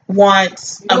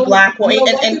want You a don't- black woman. you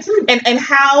don't want the truth. And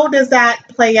how does that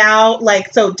play out?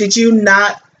 Like, so did you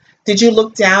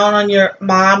look down on your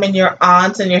mom and your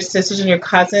aunts and your sisters and your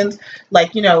cousins?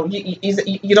 Like, you know,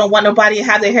 you don't want nobody to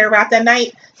have their hair wrapped at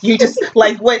night. You just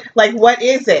what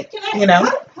is it? Can I, You know,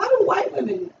 how do white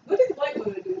women? What do white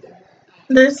women do with their hair?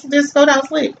 just go down to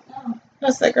sleep. Oh,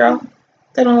 That's it, girl.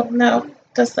 They don't know.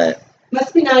 That's it.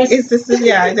 must be nice. It's this is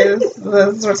yeah.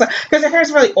 Because their hair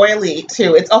is really oily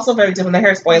too. It's also very different. Their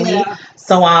hair is oily. Yeah.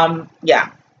 So yeah.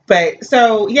 But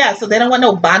so yeah. So they don't want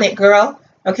no bonnet girl.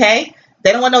 Okay.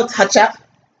 They don't want no touch up.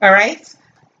 All right.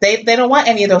 They don't want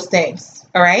any of those things.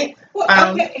 All right.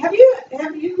 Well, okay. Have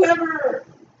you ever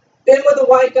been with a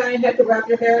white guy and had to wrap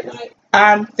your hair at night?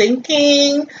 I'm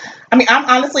thinking. I mean, I'm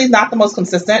honestly not the most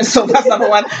consistent. So that's number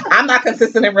one. I'm not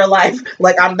consistent in real life.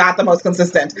 Like, I'm not the most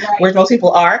consistent, Right. whereas most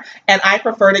people are. And I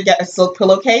prefer to get a silk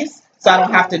pillowcase so I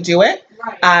don't have to do it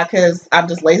Right. because I'm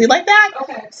just lazy like that.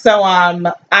 Okay. So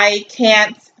I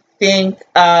can't think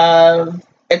of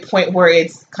a point where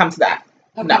it's come to that.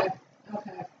 Okay. No.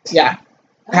 Okay. Yeah.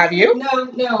 Have you?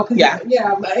 No. 'Cause Yeah.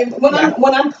 Yeah. But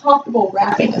when I'm comfortable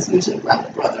rapping, it's usually around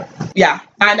the brother. Yeah.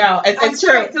 I know. It's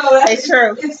true. So that's, It's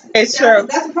true. It's true.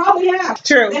 That's the problem we have.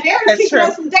 True. The hair It's keeps true.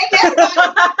 us from dating everybody.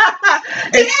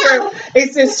 It's true.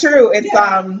 It's just true. It's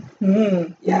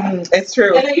it's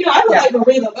true. And I look Yeah. like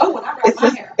Marie Laveau when I wrap It's my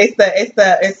just, hair.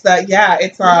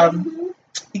 Mhm.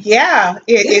 Yeah,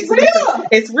 It's real.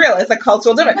 It's real. It's a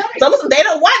cultural difference. Right. So listen, they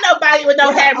don't want nobody with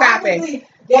no hair wrapping. Obviously,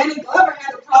 Danny Glover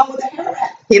had a problem with the hair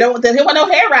wrap. He don't want no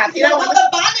hair wrap. He don't want the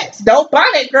bonnet. no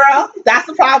bonnet, girl. That's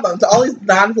the problem. So all these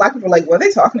non-black people are like, what are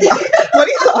they talking about? What are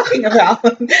you talking about?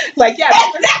 Like, yeah,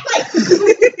 Exactly.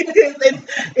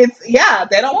 it's yeah,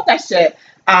 they don't want that shit.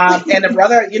 And the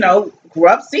brother, grew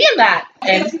up seeing that,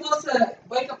 And and he wants to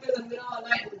wake up in the middle of the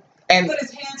night and put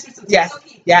his hands through some Yes,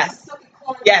 silky, yes, silky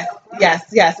corn yes, stuff, right?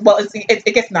 yes. Well, it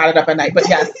gets knotted up at night, but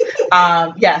yes,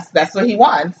 yes, that's what he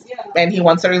wants. Yeah. And he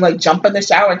wants her to like jump in the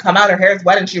shower and come out. Her hair is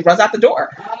wet, and she runs out the door.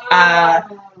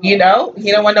 He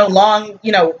don't want no long,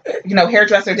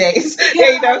 hairdresser days.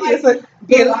 Yeah, He's like,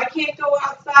 like, I can't go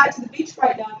outside to the beach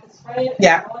right now because it's raining.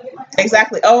 Yeah. I wanna get my hair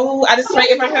exactly. Oh, I just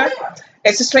straighten my hair.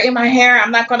 It's just straighten my hair.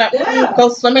 I'm not gonna Yeah. go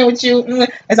swimming with you.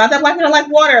 It's not that black people don't like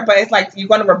water, but it's like you're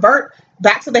gonna revert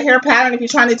back to the hair pattern if you're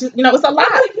trying to do. It's a lot.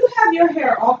 You have your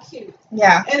hair all cute,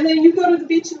 Yeah. and then you go to the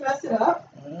beach and mess it up.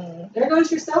 There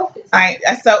goes your selfies.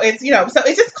 So it's so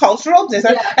it's just cultural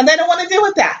difference, Yeah. and they don't want to deal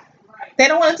with that. Right. They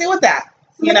don't want to deal with that.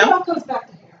 So maybe it all comes back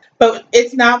to hair. But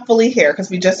it's not fully hair because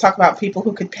we just talked about people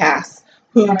who could pass,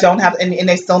 who Right. don't have, and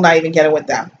they still not even getting with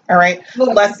them. All right.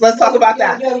 Look, Let's talk about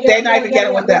that. They're not even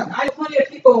getting with them. I know plenty of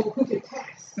people who can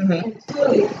pass Mhm.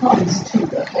 until it comes to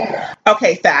the hair.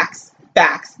 Okay. Facts.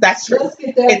 That's true. Let's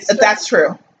get that. straight. That's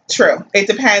true. True. It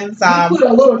depends. You put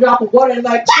a little drop of water in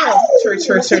like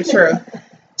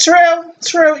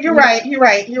True. You're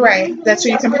right. That's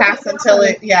true. You can pass until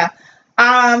it. Yeah.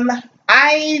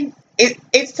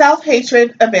 It's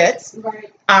self-hatred a bit.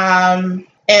 Right.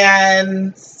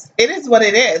 And it is what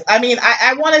it is. I mean,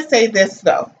 I want to say this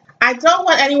though. I don't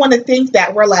want anyone to think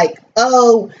that we're like,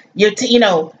 oh,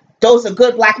 those are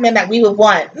good black men that we would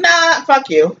want. Nah, fuck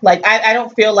you. Like, I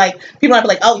don't feel like people might be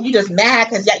like, oh, you just mad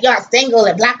because y'all single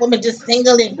and black women just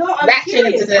single and No, I'm that shit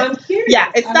curious. into I'm curious.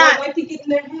 Yeah, it's I not- like to get in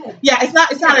their head. Yeah, it's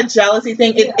not a jealousy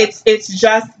thing. Yeah. It's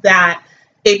just that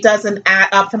it doesn't add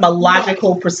up from a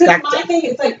logical Because perspective. my thing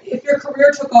is like, if your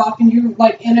career took off and you're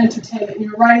like in entertainment and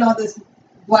you're writing all this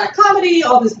black comedy,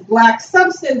 all this black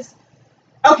substance,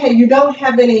 okay, you're not with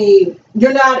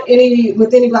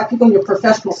any black people in your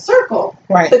professional circle,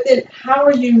 Right. but then how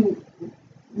are you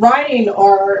writing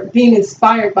or being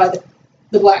inspired by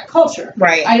the black culture?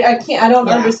 Right. I don't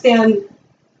Yeah. understand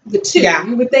the two. Yeah.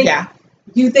 You would think, Yeah.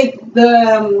 you think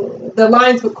the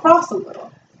lines would cross a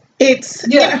little. It's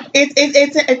Yeah.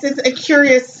 it's a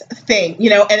curious thing,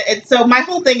 and so my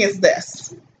whole thing is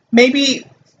this. Maybe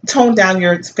tone down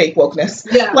your fake wokeness.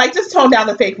 Yeah. Like, just tone down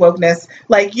the fake wokeness.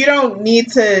 Like, you don't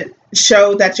need to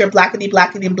show that you're blackity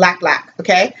black,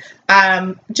 okay?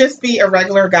 Just be a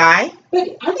regular guy. But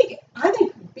I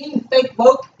think being fake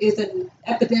woke is an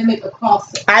epidemic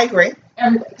across I agree.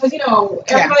 everybody. Because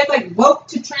everybody's like woke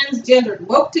to transgender,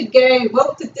 woke to gay,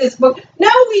 woke to this, woke. No,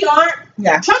 we aren't.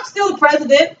 Yeah. Trump's still the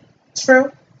president,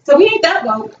 True. so we ain't that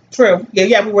woke. True.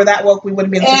 Yeah, if we were that woke, we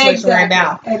wouldn't be in the situation right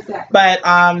now. Exactly.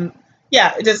 But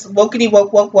yeah, just wokety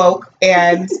woke,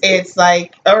 and it's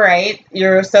like, all right,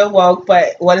 you're so woke,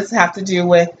 but what does it have to do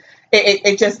with it?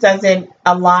 It just doesn't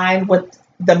align with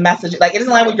the message. Like, it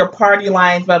doesn't align with your party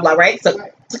lines, blah blah. Right? So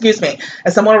Right. excuse me,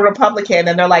 and someone a Republican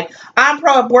and they're like, I'm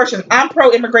pro-abortion, I'm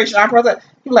pro-immigration, I'm pro that,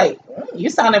 you're like, you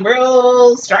sounding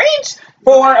real strange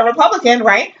for a Republican,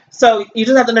 right? So you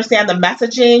just have to understand the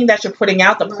messaging that you're putting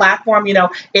out, the platform, you know,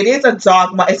 it is a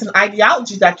dogma, it's an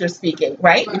ideology that you're speaking,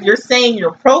 right? If you're saying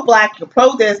you're pro-black, you're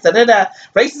pro this, da-da-da,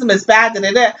 racism is bad,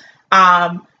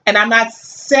 da-da-da, and I'm not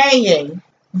saying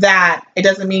that it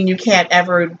doesn't mean you can't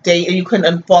ever date or you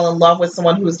couldn't fall in love with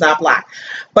someone who's not black.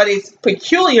 But it's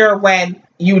peculiar when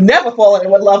you never fall in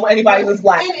love with anybody who's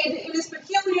black. And it is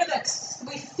peculiar that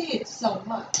we see it so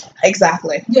much.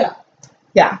 Exactly. Yeah.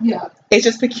 Yeah. Yeah. It's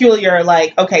just peculiar,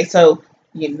 like, okay, so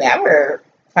you never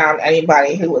found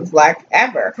anybody who was black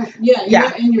ever. Yeah.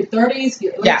 Yeah. In your 30s,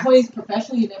 your late 20s,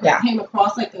 professionally, you never came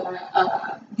across like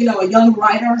a young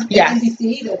writer at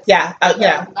NBC that's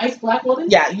a nice black woman.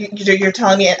 Yeah, you're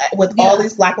telling me with all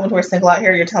these black women who are single out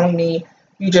here, you're telling me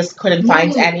you just couldn't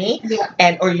find any,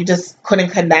 or you just couldn't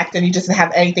connect, and you just didn't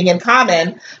have anything in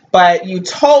common, but you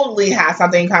totally have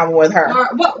something in common with her.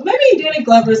 Well, maybe in Danny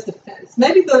Glover's defense,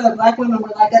 maybe the black women were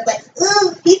like,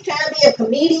 ooh, he's trying to be a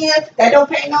comedian that don't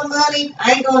pay no money.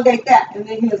 I ain't gonna date that. And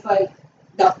then he was like,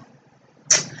 no.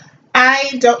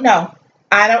 I don't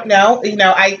know. You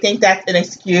know, I think that's an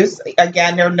excuse.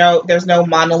 Again, there's no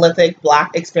monolithic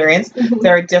black experience. Mm-hmm.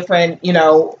 There are different, you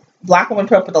know, black women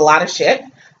put up with a lot of shit.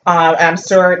 And I'm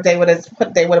sure they would have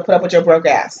put up with your broke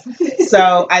ass.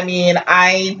 So, I mean,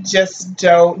 I just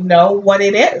don't know what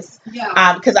it is.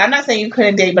 Yeah. Because I'm not saying you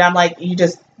couldn't date, but I'm like,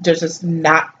 there's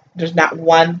not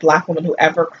one black woman who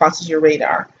ever crosses your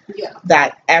radar. Yeah.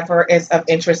 That ever is of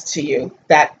interest to you.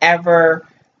 That ever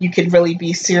you could really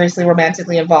be seriously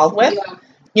romantically involved with. Yeah.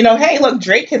 You know, hey, look,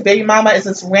 Drake, his baby mama is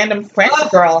this random French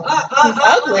girl who's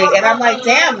ugly. And I'm like,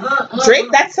 damn, Drake,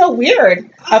 that's so weird.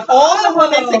 Of all the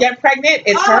women to get pregnant,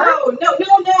 it's her? No.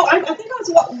 I think I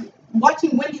was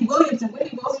watching Wendy Williams, and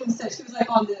Wendy Williams said she was like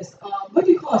on this, what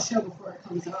do you call a show before it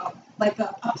comes out? Like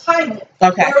a pilot.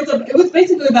 Okay. It was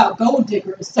basically about gold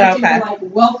diggers searching for like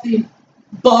wealthy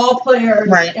ball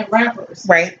players and rappers.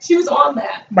 Right. She was on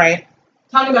that. Right.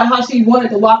 Talking about how she wanted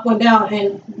to lock one down,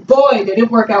 and boy, did it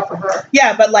work out for her.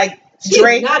 Yeah, but like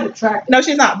Drake, she's not attractive. No,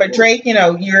 she's not. But Drake, you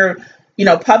know,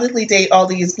 publicly date all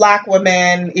these black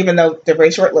women, even though they're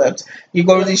very short-lived. You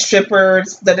go to these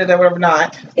strippers, whatever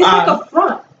not. It's like a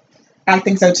front. I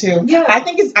think so too. Yeah. I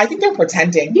think they're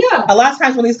pretending. Yeah. A lot of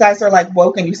times when these guys are like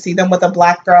woke and you see them with a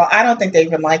black girl, I don't think they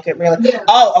even like it really. Yeah.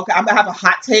 Oh, okay. I'm gonna have a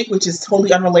hot take, which is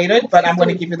totally unrelated, but I'm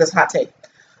gonna give you this hot take.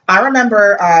 I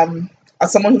remember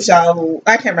someone who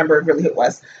I can't remember really who it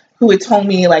was, who had told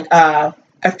me like a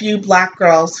few black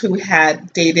girls who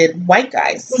had dated white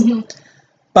guys, mm-hmm.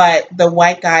 but the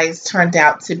white guys turned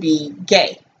out to be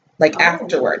gay,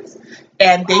 afterwards.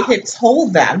 And they had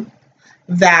told them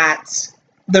that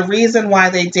the reason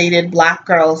why they dated black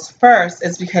girls first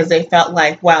is because they felt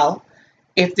like, well,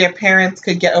 if their parents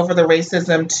could get over the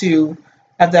racism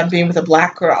of them being with a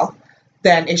black girl,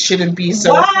 then it shouldn't be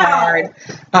so hard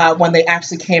when they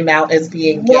actually came out as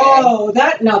being gay. Whoa,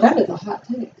 that is a hot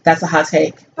take. That's a hot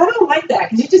take. I don't like that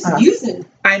because you're just using.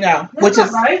 I know, which is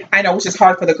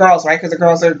hard for the girls, right? Because the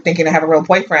girls are thinking to have a real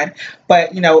boyfriend,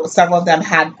 but you know, several of them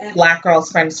had black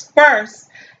girls friends first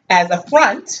as a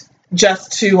front,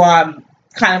 just to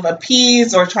kind of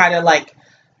appease or try to like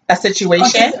a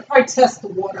situation. Or test the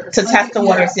waters. Test the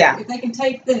waters, yeah. If they can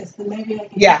take this, then maybe they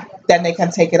can. Yeah, then they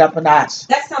can take it up a notch.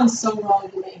 That sounds so wrong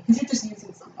to me because you're just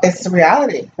using somebody. It's the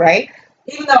reality, right?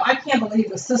 Even though I can't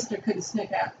believe a sister couldn't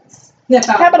snip out. It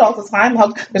happens all the time.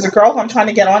 There's a girl who I'm trying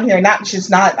to get on here. She's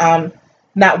not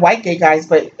white gay guys,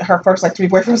 but her first 3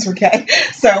 boyfriends were gay.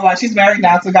 So she's married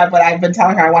now to a guy, but I've been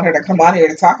telling her I want her to come on here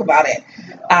to talk about it.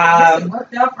 It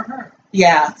worked out for her.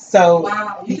 Yeah. So.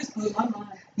 Wow, you just blew my mind.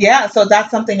 Yeah, so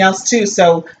that's something else too.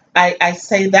 So I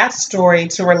say that story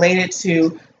to relate it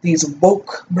to these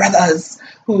woke brothers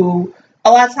who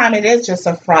a lot of time it is just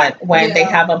a front when they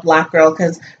have a black girl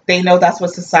because they know that's what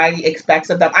society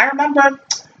expects of them. I remember,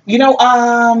 do you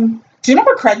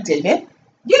remember Craig David?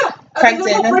 Yeah, Craig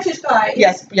David, British guy.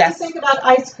 Yes. You think about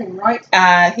ice cream, right?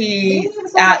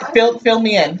 Fill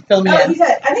me in.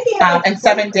 I think he had in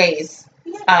 7 days.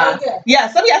 I think he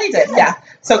did. Yeah.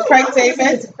 So Craig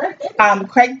David, I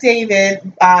don't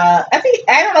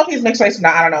know if he's mixed race or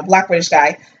not. I don't know. Black British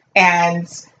guy. And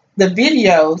the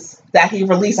videos that he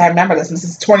released, I remember this. This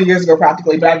is 20 years ago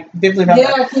practically, but I vividly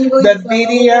remember. The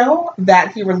video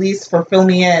that he released for Fill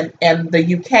Me In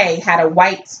the UK had a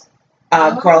white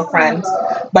girlfriend,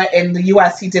 but in the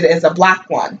US he did it as a black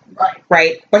one.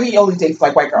 Right? But he only dates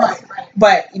white girls. Right.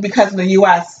 But because in the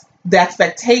US, the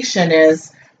expectation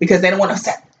is because they don't want to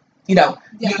upset you know,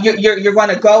 Yeah. you're going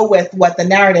to go with what the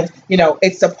narrative, you know,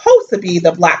 it's supposed to be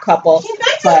the black couple,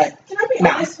 but Can I be no.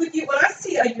 honest with you? When I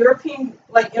see a European,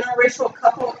 like, interracial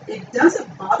couple, it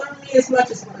doesn't bother me as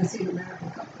much as when I see an American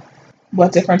couple.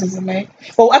 What difference does it make?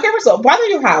 Well, okay, so bother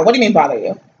you how? What do you mean bother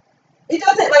you? It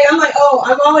doesn't, like,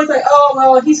 I'm always like, oh,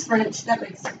 well, he's French. That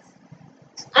makes sense.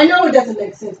 I know it doesn't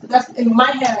make sense, but that's in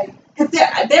my head. Because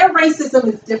their racism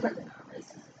is different than our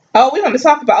racism. Oh, we want to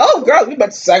talk about, oh, girl, we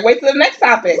better segue to the next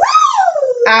topic.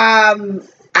 Woo!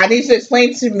 I need you to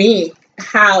explain to me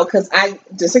how, because I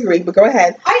disagree, but go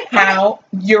ahead, how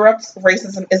Europe's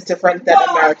racism is different than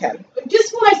American.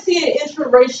 Just when I see an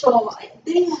interracial,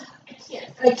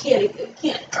 I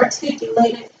can't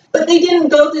articulate it. But they didn't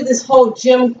go through this whole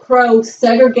Jim Crow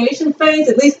segregation phase,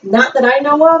 at least not that I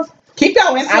know of. Keep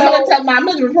going. So, I'm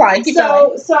going to reply. Keep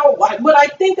going. So when I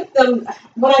think of them,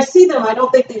 when I see them, I don't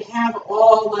think they have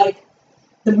all, like,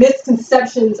 the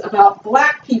misconceptions about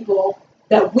black people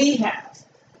that we have.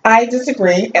 I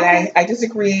disagree, and I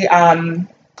disagree. Not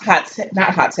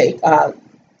hot take.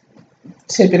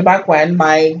 Tidbit about Gwen.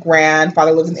 My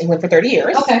grandfather lived in England for 30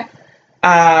 years. Okay.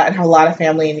 And have a lot of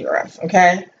family in Europe.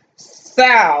 Okay.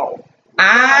 So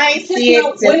I see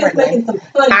it differently.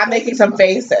 I'm making some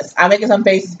faces.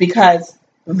 Because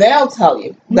they'll tell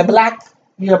you, the black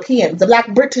Europeans, the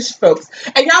black British folks,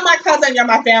 and y'all my cousin, you're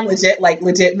my family,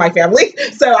 legit my family.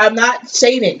 So I'm not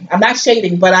shading,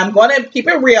 but I'm gonna keep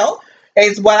it real.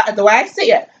 Is the way I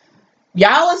see it.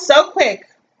 Y'all are so quick,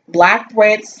 black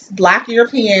Brits, black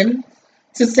Europeans,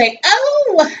 to say,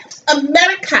 "Oh,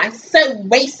 America's so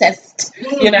racist,"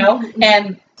 you know,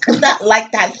 and it's not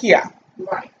like that here.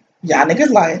 Right. Y'all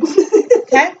niggas lying.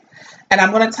 Okay? And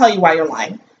I'm gonna tell you why you're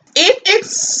lying. If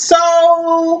it's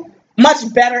so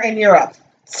much better in Europe,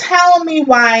 tell me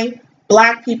why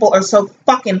black people are so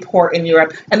fucking poor in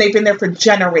Europe and they've been there for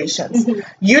generations. Mm-hmm.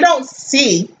 You don't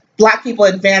see black people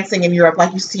advancing in Europe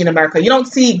like you see in America. You don't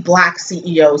see black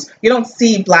CEOs. You don't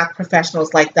see black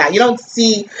professionals like that. You don't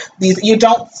see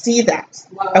that.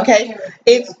 Wow, okay?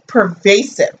 It's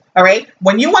pervasive. All right?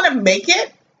 When you want to make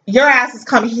it, your asses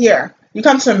come here. You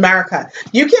come to America.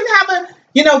 You can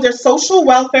have there's social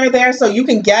welfare there, so you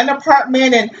can get an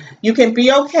apartment and you can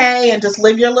be okay and just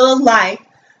live your little life.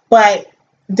 But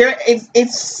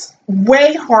it's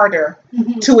way harder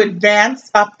to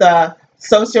advance up the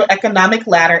socioeconomic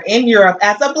ladder in Europe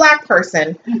as a black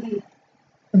person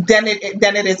than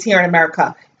it is here in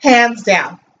America. Hands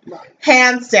down. Right.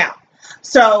 Hands down.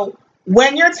 So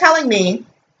when you're telling me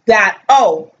that,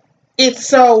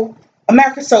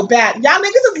 America's so bad, y'all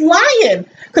niggas is lying.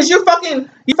 Because you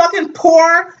fucking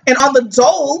poor and on the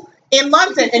dole in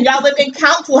London and y'all live in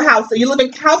council houses. You live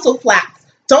in council flats.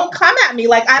 Don't come at me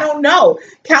like I don't know.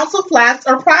 Council flats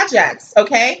are projects,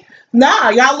 okay? Nah,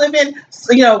 y'all live in,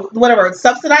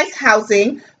 subsidized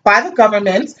housing by the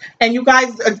government, and you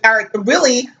guys are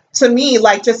really, to me,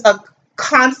 like just a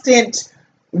constant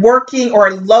working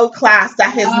or low class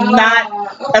that has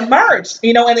not emerged,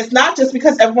 and it's not just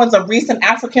because everyone's a recent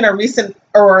African or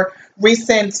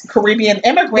recent Caribbean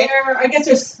immigrant. I guess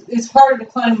it's harder to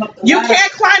climb up the ladder. You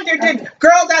can't climb there,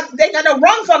 girl. They got no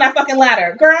rungs on that fucking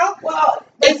ladder, girl. Well,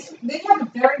 they have a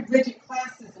very rigid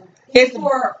class system. It's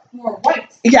for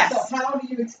whites. Yes. So how do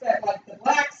you expect, like, the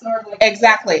blacks or like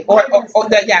exactly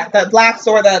the blacks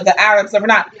or the Arabs or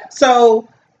not? Yeah. So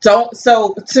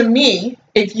to me,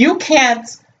 if you can't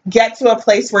get to a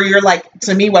place where you're like,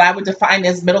 to me, what I would define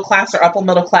as middle class or upper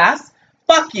middle class,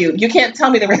 fuck you. You can't tell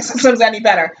me the racism's any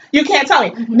better. You can't tell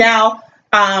me. Mm-hmm. Now,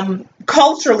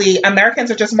 culturally,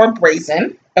 Americans are just more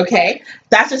brazen. Okay,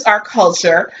 that's just our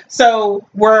culture. So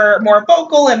we're more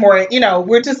vocal and more,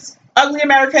 we're just ugly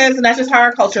Americans, and that's just how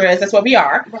our culture is. That's what we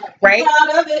are, right?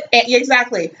 Proud of it.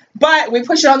 Exactly. But we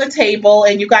push it on the table,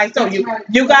 and you guys don't.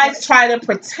 You guys try to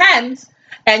pretend,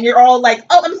 and you're all like,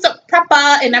 "Oh, I'm so proper,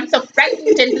 and I'm so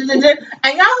frightened," and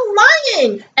y'all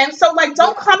lying. And so, like,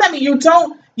 don't come at me. You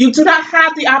do not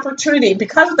have the opportunity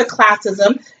because of the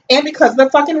classism and because of the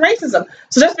fucking racism.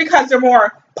 So just because they're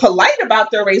more polite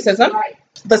about their racism,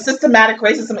 the systematic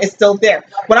racism is still there.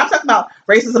 When I'm talking about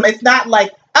racism, it's not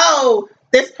like, oh,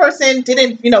 this person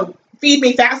didn't, feed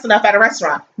me fast enough at a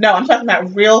restaurant. No, I'm talking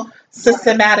about real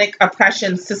systematic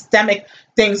oppression, systemic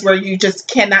things where you just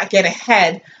cannot get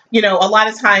ahead. A lot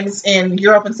of times in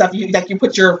Europe and stuff, you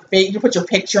put your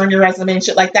picture on your resume and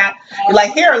shit like that. You're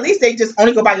like, here, at least they just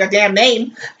only go by your damn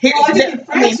name. Here, I think in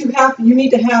France, you need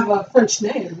to have a French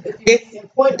name.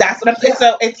 That's what I'm saying.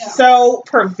 So it's so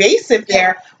pervasive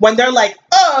there when they're like,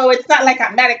 oh, it's not like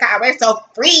America. We're so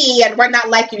free and we're not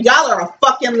like you. Y'all are a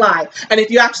fucking lie. And if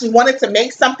you actually wanted to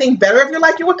make something better of your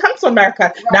life, you would come to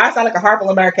America. Right. Now I sound like a horrible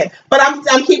American, but I'm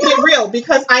keeping it real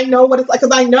because I know what it's like.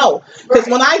 Because I know. Because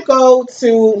when I go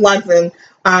to London,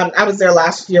 I was there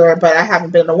last year, but I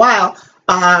haven't been in a while.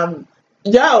 The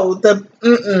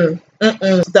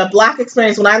Black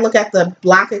experience, when I look at the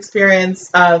Black experience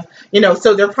of,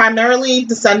 so they're primarily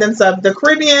descendants of the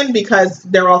Caribbean because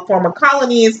they're all former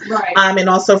colonies, right. And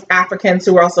also Africans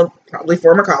who are also probably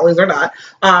former colonies or not.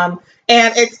 And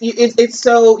it's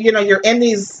so, you're in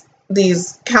these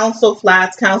council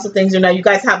flats, council things, you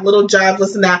guys have little jobs,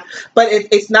 this and that, but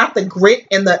it's not the grit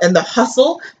and the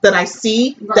hustle that I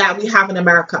see that we have in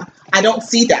America. I don't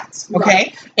see that. Okay.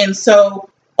 Right. And so,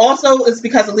 also, it's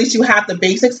because at least you have the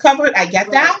basics covered. I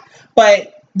get that.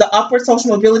 But the upward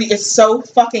social mobility is so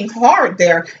fucking hard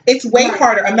there. It's way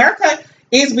harder. America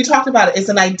is, we talked about it, it's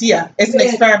an idea. It's an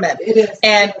experiment. It is.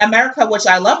 And America, which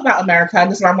I love about America, and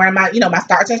this is why I'm wearing my, my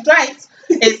Stars and Stripes,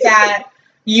 is that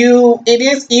it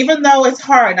is, even though it's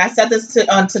hard, and I said this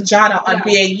to Jana on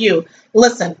BAU,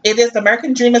 listen, it is, the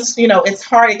American dream is, it's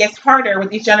hard. It gets harder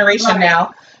with each generation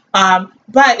now.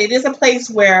 But it is a place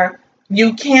where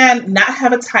you can not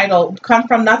have a title, come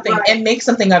from nothing, and make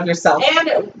something of yourself.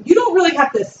 And you don't really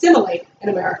have to assimilate in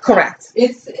America. Correct.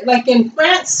 It's like in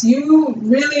France, you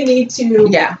really need to,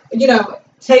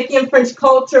 take in French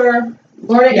culture,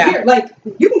 learn it here. Like,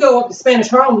 you can go up to Spanish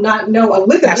Harlem, not know a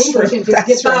lick of English, and just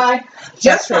get by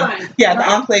just fine. Yeah, the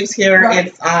enclaves here,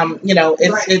 it's,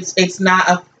 it's not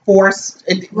a force.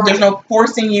 There's no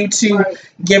forcing you to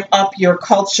give up your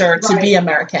culture to be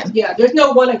American. Yeah, there's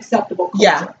no one acceptable culture.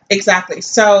 Yeah, exactly.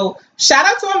 So shout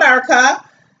out to America.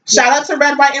 Shout out to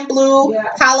Red, White, and Blue. Yeah.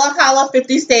 Holla, holla,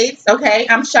 50 states. Okay,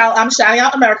 I'm shouting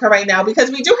out America right now because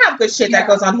we do have good shit that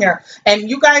goes on here. And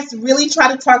you guys really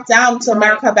try to talk down to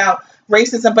America about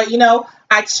racism, but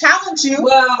I challenge you.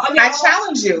 Well, I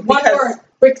challenge you. One word: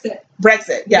 Brexit.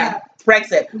 Brexit. Yeah.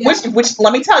 Brexit. Yeah. Which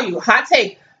let me tell you, hot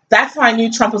take. That's how I knew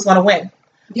Trump was going to win.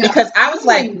 Yeah. Because I was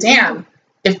like, damn,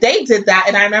 if they did that.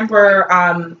 And I remember,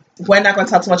 we're not going to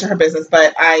tell too much of her business,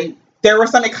 but there were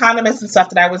some economists and stuff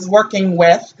that I was working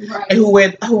with and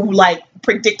who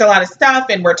predict a lot of stuff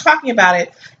and were talking about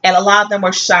it. And a lot of them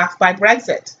were shocked by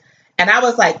Brexit. And I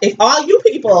was like, if all you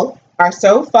people are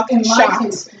so fucking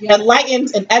shocked,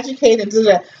 enlightened and educated,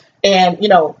 and,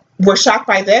 we're shocked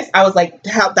by this, I was like,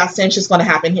 that's just going to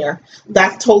happen here.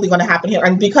 That's totally going to happen here.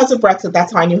 And because of Brexit,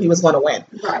 that's how I knew he was going to win.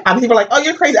 Right. People were like, oh,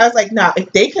 you're crazy. I was like, no,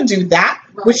 if they can do that,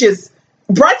 which is,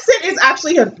 Brexit is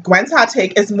actually, Gwen's hot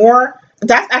take, is more,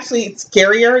 that's actually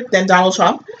scarier than Donald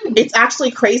Trump. It's actually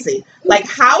crazy. Like,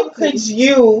 how could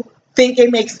you think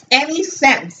it makes any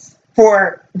sense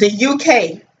for the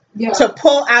UK to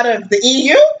pull out of the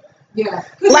EU? Yeah.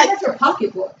 Like, that's your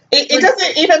pocketbook. It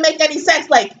doesn't even make any sense.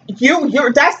 Like,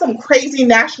 that's some crazy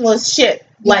nationalist shit.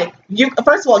 Like,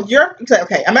 first of all,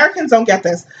 okay, Americans don't get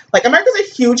this. Like, America's a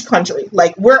huge country.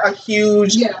 Like, we're a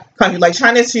huge country. Like,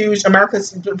 China's huge.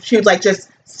 America's huge, like, just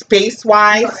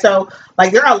space-wise. Right. So,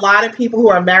 like, there are a lot of people who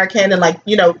are American and, like,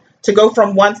 to go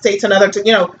from one state to another to,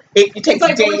 it takes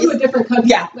days. Going to a different country.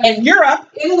 Yeah, like, and Europe.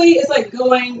 Italy is like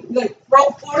going, like,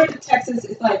 Florida to Texas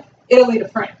is like Italy to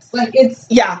France. Like, it's...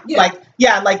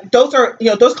 like, those are,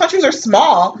 those countries are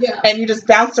small. Yeah. And you just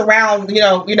bounce around,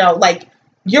 like,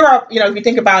 Europe, if you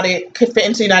think about it, could fit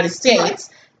into the United States.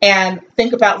 Right. And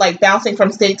think about, like, bouncing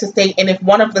from state to state. And if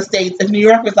one of the states, if New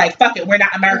York was like, fuck it, we're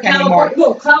not America anymore.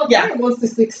 No, California wants to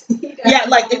succeed. Yeah,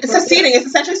 like, it's seceding. It's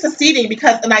essentially seceding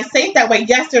because, and I say it that way,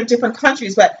 yes, they're different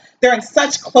countries, but they're in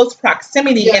such close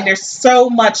proximity and there's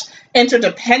so much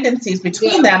interdependencies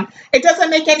between them. It doesn't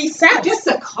make any sense. Just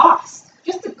the cost.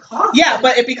 Yeah,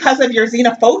 but because of your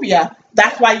xenophobia,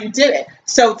 that's why you did it.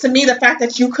 So to me, the fact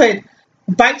that you could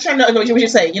bite your nose, what would you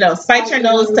say? Spite your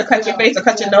nose to cut your face, or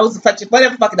cut your nose to cut your,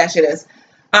 whatever the fuck that shit is.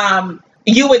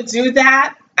 You would do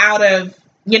that out of,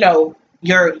 your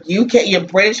UK, your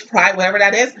British pride, whatever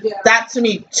that is. Yeah. That to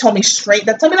me told me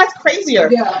that's crazier.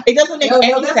 Yeah. It doesn't make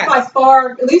any sense. By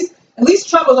far, at least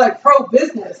Trump was like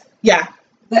pro-business. Yeah.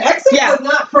 The exit was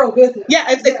not pro-business. Yeah,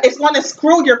 it's want to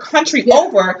screw your country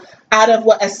over out of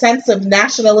a sense of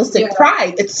nationalistic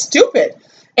pride. It's stupid.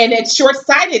 And it's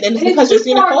short-sighted, and it's because you're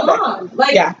xenophobic.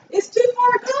 Like, it's too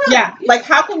far gone. Yeah, like,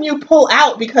 how can you pull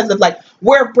out because of, like,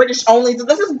 we're British only?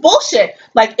 This is bullshit.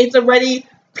 Like, it's already,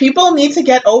 people need to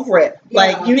get over it. Yeah.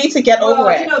 Like, you need to get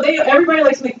over it. Everybody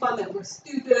likes to make fun that we're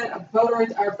stupid,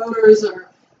 our voters are,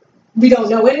 we don't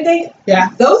know anything. Yeah.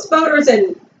 Those voters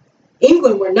in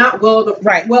England were not well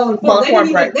Right. informed. Well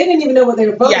informed, They didn't even know what they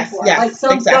were voting Yes, for. yes, Like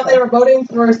some exactly. thought they were voting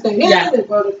for St. Yeah. Anne and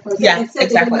voted for Yeah, and said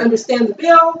exactly. they didn't understand the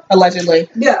bill. Allegedly.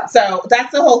 Yeah. So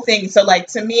that's the whole thing. So like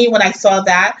to me, when I saw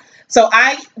that, so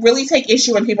I really take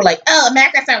issue when people are like, oh,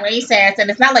 America's so racist, and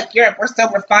it's not like Europe,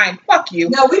 we're fine. Fuck you.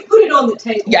 No, we put it on the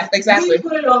table. Yes, exactly. We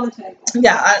put it on the table.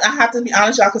 Yeah, I have to be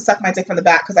honest, y'all can suck my dick from the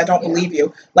back because I don't believe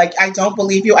you. Like, I don't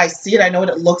believe you. I see it. I know what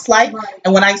it looks like. Right.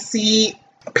 And when I see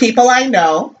people I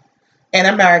know in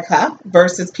America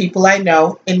versus people I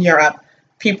know in Europe,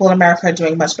 people in America are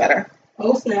doing much better.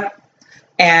 Oh, snap.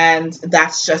 And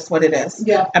that's just what it is.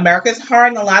 Yeah. America's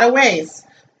hard in a lot of ways.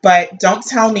 But don't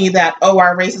tell me that, oh,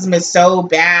 our racism is so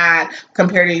bad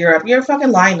compared to Europe. You're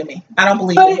fucking lying to me. I don't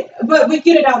believe you. But we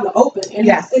get it out in the open. And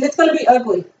Yes. it's going to be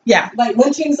ugly. Yeah. Like,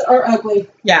 lynchings are ugly.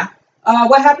 Yeah.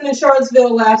 What happened in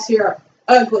Charlottesville last year?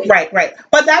 Ugly. Right.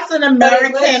 But that's an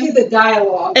American. But it led to the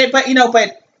dialogue.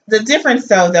 But the difference,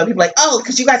 though, people are like, oh,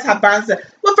 because you guys have violence.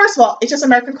 Well, first of all, it's just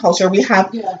American culture. We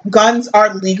have guns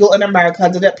are legal in America.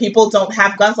 That people don't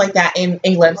have guns like that in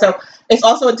England. Right. So it's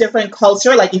also a different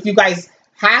culture. Like, if you guys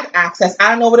had access, I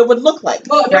don't know what it would look like.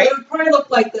 Well, right? It would probably look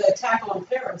like the attack on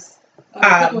Paris a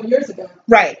couple of years ago.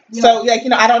 Right. Yeah. So, like,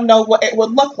 I don't know what it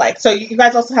would look like. So you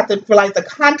guys also have to realize the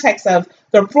context of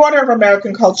the broader of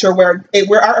American culture where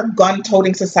we're a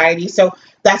gun-toting society. So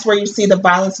that's where you see the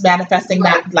violence manifesting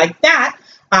that like that.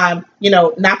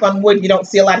 Knock on wood, you don't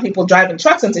see a lot of people driving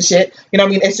trucks into shit. You know what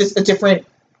I mean? It's just a different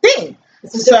thing.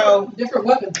 It's a different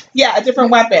weapon. Yeah, a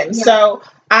different weapon. Yeah. So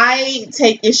I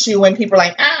take issue when people are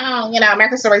like, oh,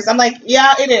 America's so racist. I'm like,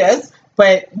 yeah, it is,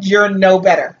 but you're no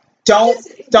better. Don't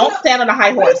stand on a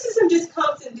high horse. Racism just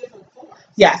comes in different forms.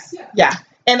 Yes. Yeah.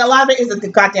 And a lot of it is the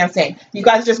goddamn same. You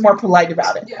guys are just more polite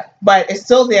about it. Yeah. But it's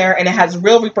still there and it has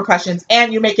real repercussions,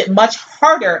 and you make it much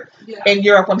harder in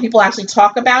Europe when people actually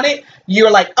talk about it.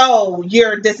 You're like, oh,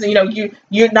 you're this,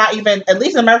 you're not even, at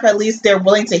least in America, at least they're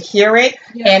willing to hear it.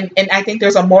 Yeah. And I think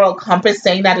there's a moral compass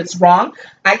saying that it's wrong.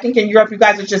 I think in Europe, you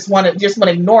guys just want to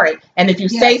ignore it. And if you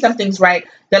say something's right,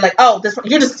 they're like, oh,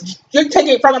 you're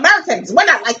taking it from Americans. We're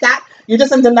not like that. You're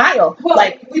just in denial. Well,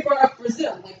 like we brought up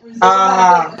Brazil. Like Brazil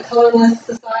has a colorless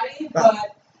society,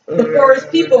 but the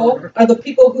poorest people are the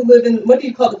people who live in, what do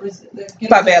you call the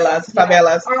favelas?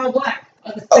 Favelas are all black.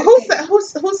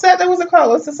 Who said there was a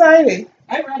colorless society?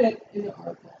 I read it in the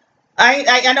article.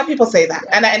 I know people say that,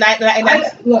 and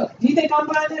I look. Do you think I'm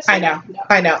buying this? I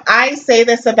know. I say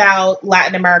this about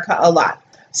Latin America a lot.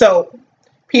 So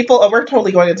people, we're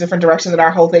totally going a different direction than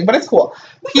our whole thing, but it's cool.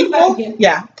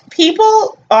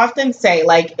 People often say,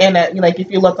 like if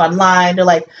you look online, they're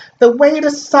like, the way to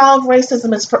solve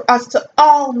racism is for us to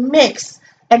all mix,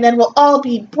 and then we'll all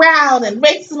be brown, and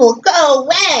racism will go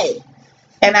away.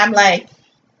 And I'm like,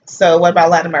 so what about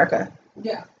Latin America?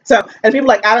 Yeah. So, and people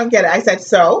are like, I don't get it. I said,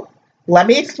 so let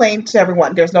me explain to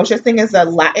everyone. There's no such thing as a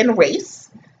Latin race.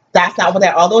 That's not what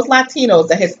all those Latinos,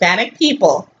 the Hispanic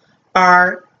people,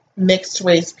 are mixed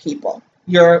race people.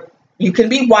 You can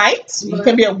be white. You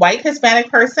can be a white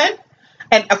Hispanic person.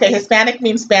 And okay, Hispanic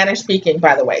means Spanish speaking,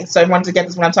 by the way. So I wanted to get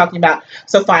this what I'm talking about.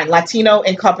 So fine, Latino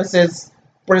encompasses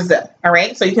Brazil. All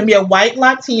right. So you can be a white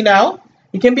Latino.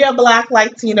 You can be a black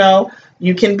Latino.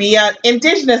 You can be an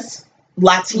indigenous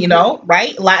Latino,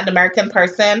 right? Latin American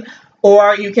person.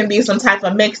 Or you can be some type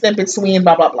of mix in between,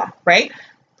 blah, blah, blah, right?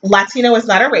 Latino is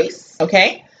not a race,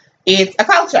 okay? It's a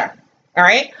culture, all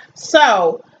right?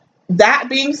 So that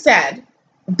being said,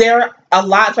 there are a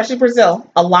lot, especially Brazil,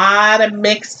 a lot of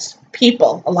mixed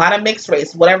people, a lot of mixed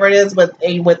race, whatever it is with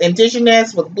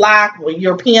indigenous, with black, with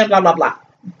European, blah, blah, blah.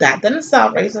 That doesn't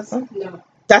solve racism. No.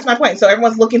 That's my point. So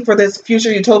everyone's looking for this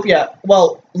future utopia.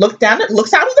 Well, look south of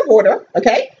the border,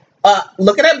 okay?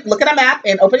 Look at a map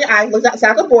and open your eyes, look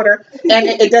south of the border, and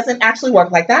it doesn't actually work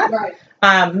like that.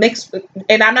 Right. Mixed,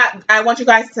 and I want you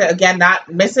guys to, again,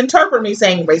 not misinterpret me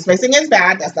saying race mixing is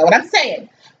bad. That's not what I'm saying.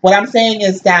 What I'm saying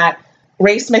is that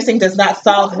race mixing does not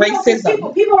solve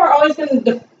racism. People are always going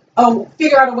to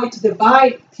figure out a way to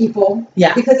divide people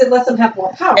because it lets them have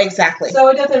more power. Exactly. So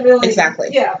it doesn't really. Exactly.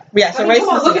 Yeah. Yeah. So come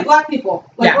on, look at black people.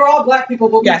 Like we're all black people,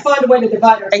 but we find a way to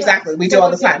divide ourselves. Exactly. We do all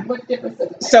the time. What difference does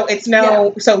it make? So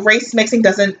it's so race mixing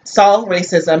doesn't solve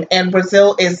racism, and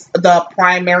Brazil is the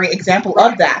primary example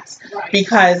of that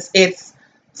because it's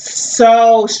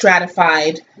so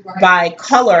stratified by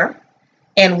color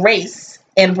and race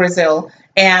in Brazil.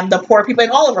 And the poor people in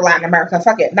all over Latin America,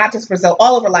 fuck it, not just Brazil,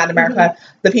 all over Latin America,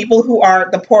 the people who are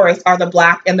the poorest are the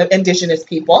black and the indigenous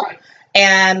people. Right.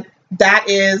 And that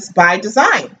is by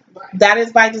design. Right. That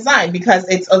is by design because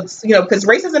it's, because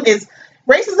racism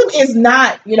is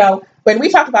not, when we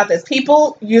talk about this,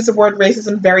 people use the word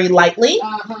racism very lightly.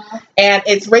 And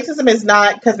it's racism is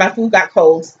not because my food got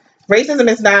cold. Racism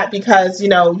is not because,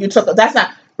 you took, that's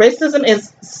not, racism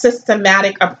is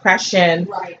systematic oppression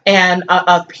Right. and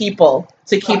of people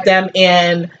to keep Right. them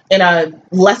in a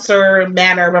lesser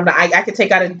manner. Remember, I could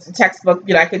take out a textbook,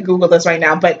 I could Google this right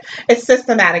now, but it's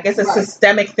systematic. It's a Right.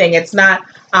 systemic thing. It's not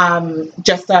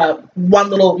just a one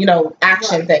little,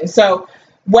 action Right. thing. So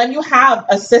when you have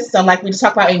a system like we just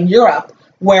talked about in Europe,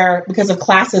 where because of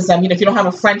classism, if you don't have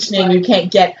a French name, Right. you can't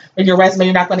get in your resume,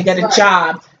 you're not going to get a Right.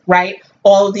 job, right?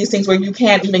 All of these things where you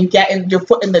can't even get in your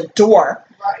foot in the door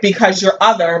Right. because you're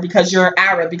other, because you're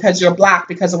Arab, because you're black,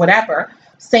 because of whatever.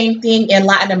 Same thing in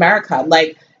Latin America.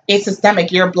 Like, it's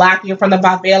systemic. You're black, you're from the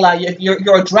favela, if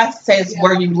your address says Yeah.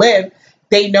 where you live,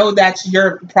 they know that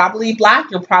you're probably black,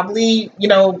 you're probably,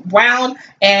 brown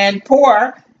and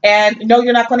poor, and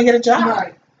you're not going to get a job.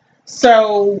 Right.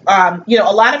 So,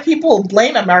 a lot of people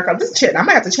blame America. This shit, I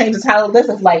might have to change the title of this.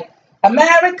 It's like,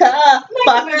 America,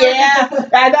 fuck America. yeah.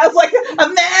 And I was like,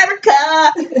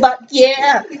 America, fuck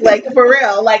yeah. Like, for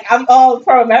real. Like, I'm all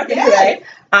pro-American Yes. today.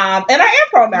 And I am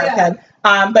pro-American.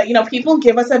 But, people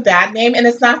give us a bad name, and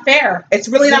it's not fair. It's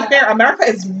really not Yeah. fair. America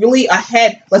is really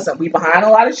ahead. Listen, we behind a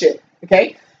lot of shit,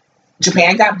 okay?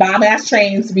 Japan got bomb-ass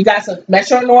trains. We got some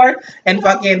Metro North and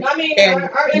fucking... I mean, and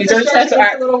our New Jersey infrastructure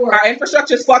Transit, is a little worse. our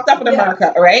infrastructure is fucked up in Yeah.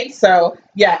 America, all right? So,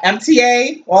 yeah,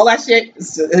 MTA, all that shit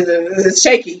is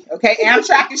shaky, okay?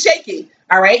 Amtrak is shaky,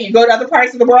 all right? You go to other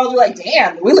parts of the world, you're like,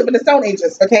 damn, we live in the Stone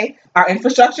Ages, okay? Our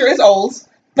infrastructure is old,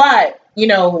 but,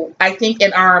 I think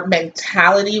in our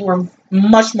mentality, we're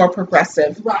much more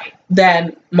progressive Right.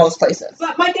 than most places.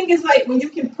 But my thing is, like, when you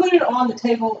can put it on the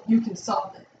table, you can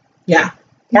solve it. Yeah.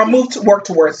 Or work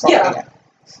towards solving Yeah. it.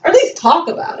 Or at least talk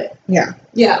about it. Yeah.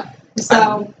 Yeah.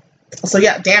 So, So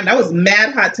yeah, damn, that was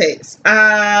mad hot takes.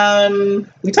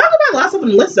 We talked about lots of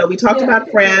them list though. We talked Yeah, about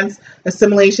yeah. France,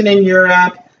 assimilation in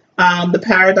Europe, the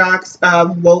paradox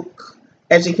of woke,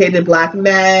 educated black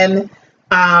men.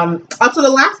 Also,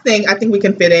 the last thing I think we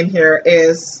can fit in here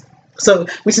is, so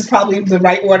which is probably the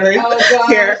right order oh gosh,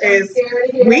 here I'm is, scared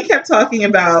to hear. we kept talking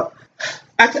about.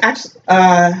 Actually,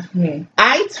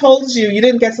 I told you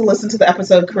didn't get to listen to the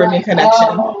episode Caribbean Right. Connection,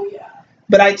 Oh, yeah.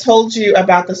 but I told you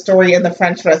about the story in the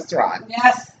French restaurant.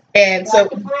 Yes. And so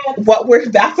Back to France. what we're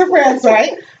back to France,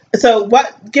 right? So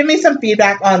give me some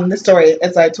feedback on the story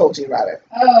as I told you about it.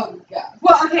 Oh god.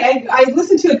 Well, okay, I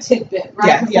listened to a tidbit,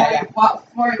 right? Yeah.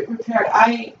 Before I prepared.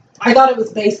 I thought it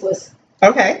was baseless.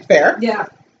 Okay, fair, Yeah.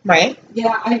 right?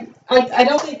 Yeah. I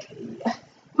don't think.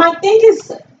 My thing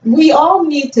is, we all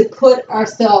need to put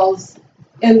ourselves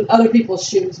in other people's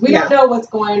shoes. We don't know what's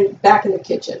going back in the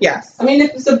kitchen. Yes. I mean,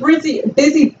 if it's a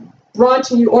busy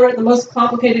brunch and you order the most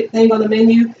complicated thing on the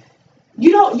menu,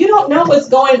 you don't know what's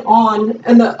going on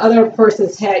in the other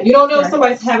person's head. You don't know if Right.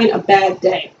 somebody's having a bad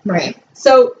day. Right.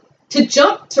 So to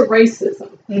jump to racism,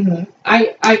 Mm-hmm.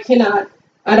 I cannot.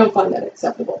 I don't find that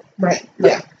acceptable. Right.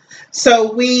 Yeah.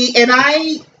 So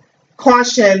I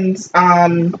cautioned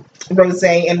Rose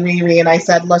and Riri, and I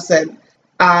said, listen,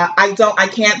 I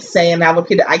can't say, and I'll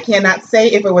repeat it, I cannot say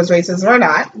if it was racism or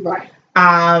not. Right.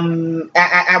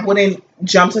 I wouldn't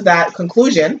jump to that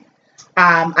conclusion.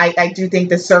 I do think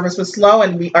the service was slow,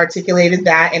 and we articulated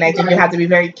that, and I think you have to be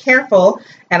very careful,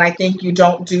 and I think you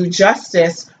don't do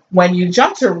justice when you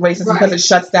jump to racism because it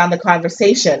shuts down the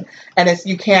conversation, and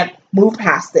you can't move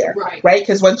past there, right?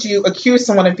 Because once you accuse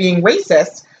someone of being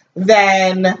racist,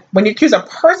 then when you accuse a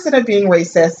person of being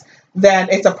racist, then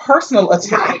it's a personal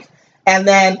attack. Right. And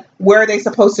then where are they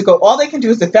supposed to go? All they can do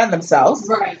is defend themselves,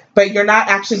 Right. but you're not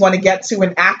actually going to get to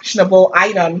an actionable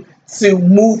item to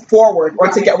move forward or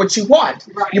to get what you want.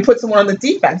 Right. You put someone on the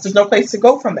defense. There's no place to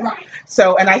go from there. Right.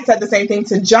 So, and I said the same thing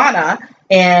to Jonna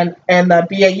and the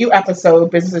BAU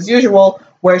episode, Business as Usual,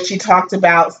 where she talked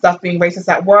about stuff being racist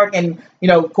at work and,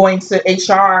 going to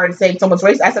HR and saying someone's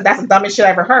racist. I said, that's the dumbest shit I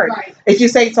ever heard. Right. If you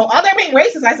say, they're being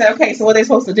racist, I said, okay, so what are they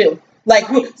supposed to do? Like,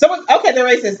 someone, okay, they're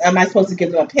racist. Am I supposed to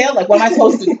give them a pill? Like, what am I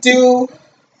supposed to do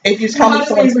if you tell me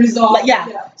someone's resolve? like,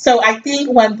 So I think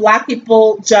when Black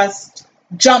people just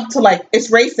jump to like,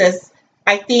 it's racist,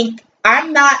 I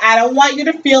don't want you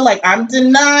to feel like I'm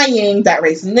denying that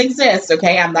racism exists,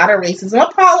 okay? I'm not a racism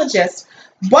apologist,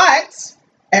 but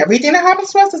everything that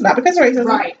happens to us is not because of racism.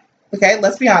 Right. Okay,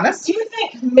 let's be honest. Do you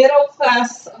think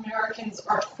middle-class Americans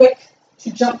are quick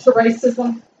to jump to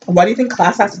racism? What do you think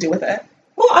class has to do with it?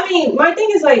 Well, I mean, my thing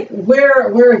is like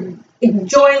we're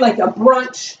enjoying like a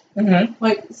brunch. Mm-hmm.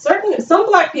 Like some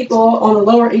Black people on a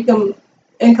lower income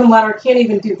ladder can't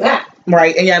even do that.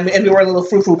 Right, and we were a little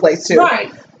frou-frou place too.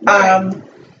 Right.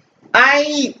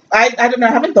 I don't know.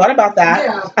 I haven't thought about that.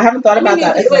 Yeah. I haven't thought about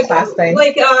that as a like, class thing.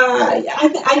 Like I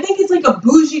think it's like a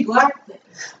bougie Black thing.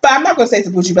 But I'm not going to say it's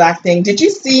a bougie black thing. Did you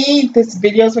see this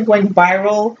video's been going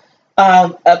viral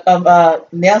of a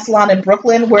nail salon in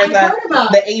Brooklyn where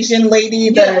the Asian lady,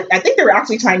 I think they were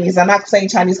actually Chinese. I'm not saying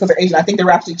Chinese because they're Asian. I think they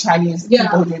were actually Chinese people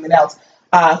who doing the nails.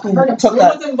 Who took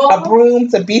a broom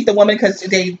to beat the woman because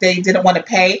they didn't want to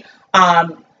pay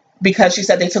because she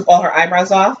said they took all her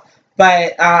eyebrows off.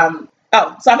 But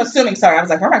so I'm assuming. Sorry, I was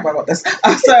like, where am I going with this?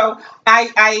 So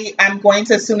I'm going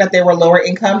to assume that they were lower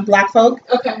income black folk.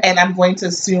 Okay. And I'm going to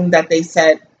assume that they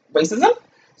said racism.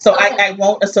 So I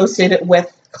won't associate it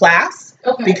with class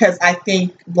because I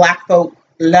think black folk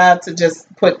love to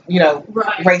just put,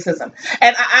 racism.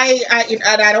 And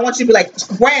I don't want you to be like,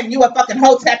 Gwen, you a fucking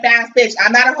hotep ass bitch.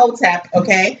 I'm not a hotep,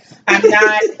 okay? I'm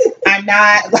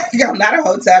not a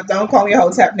hotep. Don't call me a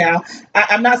hotep now.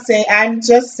 I'm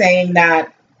just saying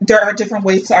that there are different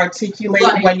ways to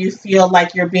articulate when you feel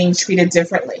like you're being treated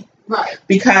differently. Right.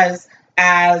 Because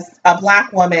as a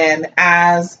black woman,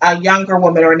 as a younger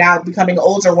woman, or now becoming an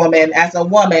older woman, as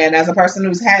a person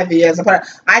who's heavy,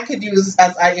 I could use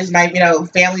as my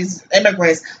family's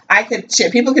immigrants.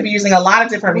 People could be using a lot of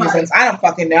different reasons. I don't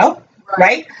fucking know,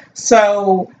 right?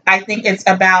 So I think it's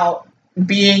about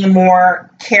being more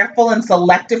careful and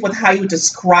selective with how you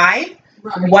describe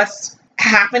what's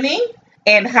happening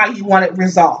and how you want it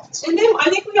resolved. And then I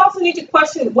think we also need to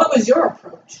question, what was your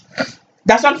approach?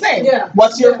 That's what I'm saying. Yeah.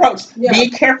 What's your approach? Yeah. Be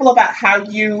careful about how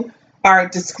you are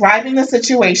describing the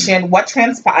situation, what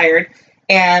transpired,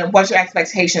 and what your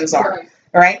expectations are. Right.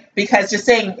 All right? Because just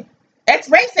saying, it's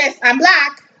racist, I'm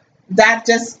black, that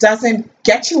just doesn't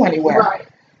get you anywhere. Right.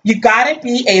 You got to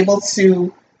be able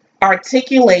to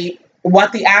articulate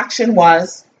what the action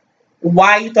was,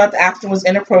 why you thought the action was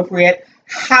inappropriate,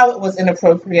 how it was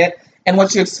inappropriate, and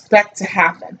what you expect to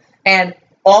happen. And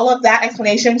all of that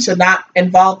explanation should not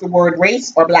involve the word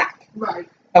race or black. Right.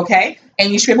 Okay?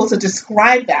 And you should be able to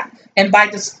describe that. And by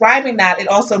describing that, it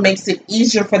also makes it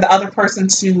easier for the other person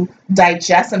to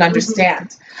digest and understand.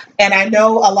 Mm-hmm. And I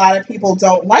know a lot of people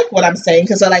don't like what I'm saying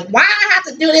because they're like, why I have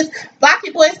to do this? Black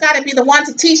people, it's got to be the one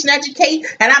to teach and educate.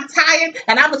 And I'm tired.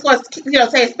 And I'm just going to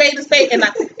say a spade to spade. And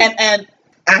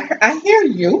I hear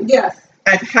you. Yes.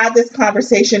 I've had this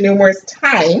conversation numerous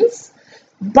times.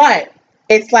 But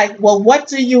it's like, well, what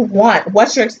do you want?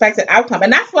 What's your expected outcome?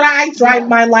 And that's what I drive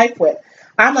my life with.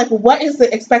 I'm like, well, what is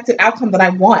the expected outcome that I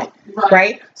want?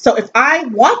 Right? So if I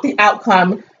want the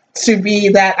outcome to be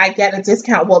that I get a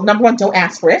discount, well, number one, don't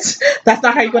ask for it. That's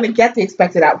not how you're going to get the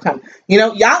expected outcome.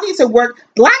 Y'all need to work.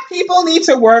 Black people need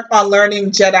to work on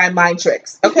learning Jedi mind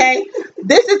tricks. Okay?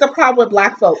 This is the problem with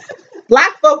black folk.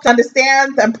 Black folks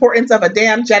understand the importance of a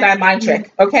damn Jedi mind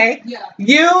trick. Okay? Yeah.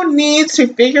 You need to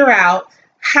figure out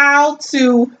how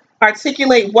to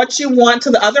articulate what you want to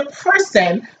the other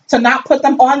person to not put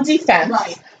them on defense,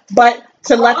 but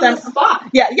to let them the spot.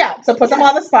 To put them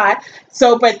on the spot.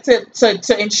 So, but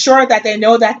to ensure that they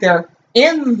know that they're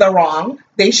in the wrong,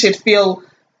 they should feel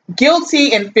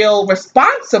guilty and feel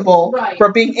responsible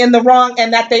for being in the wrong,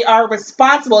 and that they are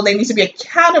responsible. They need to be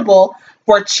accountable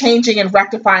for changing and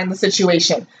rectifying the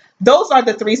situation. Those are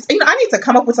the three. I need to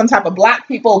come up with some type of black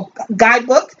people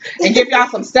guidebook and give y'all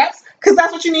some steps. Because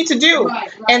that's what you need to do.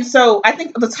 Right. And so I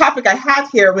think the topic I had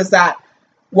here was that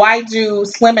why do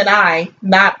Slim and I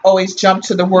not always jump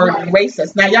to the word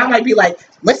racist? Now, y'all might be like,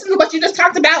 listen to what you just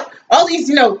talked about. All these,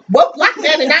 woke black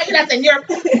men, and now you're not saying you're...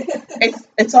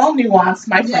 It's all nuance,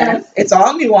 my friend. Yes. It's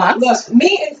all nuance. Look,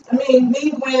 me and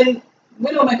Gwen,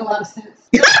 we don't make a lot of sense.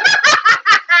 We don't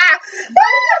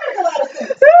make a lot of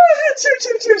sense.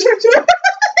 True.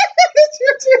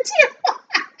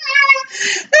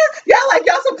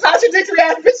 Y'all some contradictory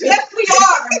ass bitches. Yes, we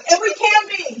are, and we can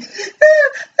be.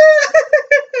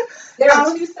 There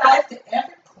are two sides to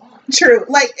every coin. True.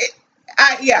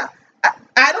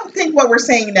 I don't think what we're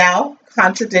saying now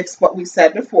contradicts what we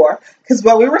said before, because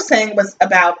what we were saying was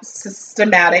about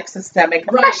systemic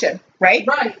oppression, right?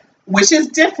 Right. Which is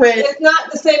different. It's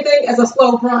not the same thing as a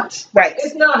slow brunch. Right.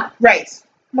 It's not. Right.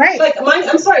 Like,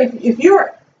 I'm sorry, if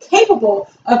you're capable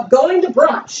of going to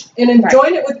brunch and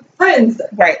enjoying it with friends.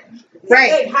 Right.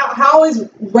 How is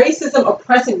racism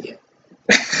oppressing you?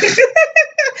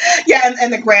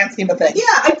 and the grand scheme of things. Yeah,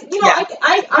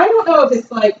 I don't know if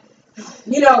it's like,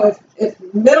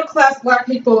 if middle class black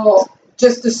people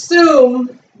just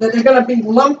assume that they're going to be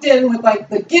lumped in with like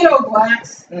the ghetto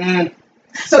blacks. Mm.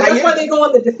 So that's why they go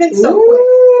on the defense so quick.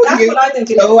 That's what I think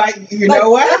it is. Oh, you know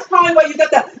what? That's probably why you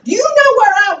got that. Do you know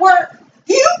where I work?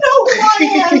 Do you know who I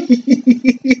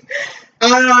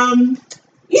am?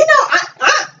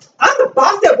 I'm the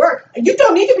boss at work. You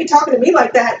don't need to be talking to me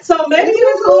like that. So maybe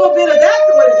there's a little bit of that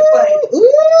coming into play.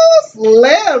 Ooh,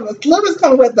 Slim. Slim is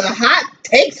coming with the hot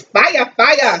takes. Fire.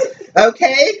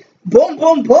 Okay? Boom,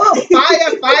 boom, boom.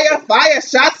 Fire, fire, fire.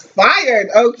 Shots fired.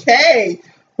 Okay.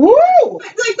 Woo!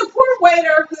 Like the poor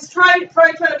waiter who's probably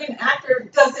trying to be an actor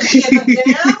doesn't give a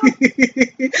damn.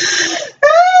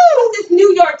 This is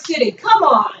New York City. Come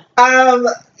on.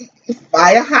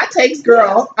 Fire hot takes,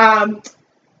 girl.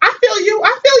 I feel you.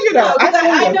 I feel you though. No,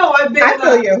 I know I've been. I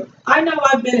feel you. I know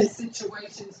I've been in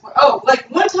situations where, like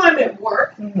one time at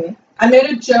work, Mm-hmm. I made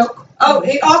a joke. Oh,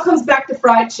 it all comes back to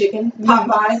fried chicken,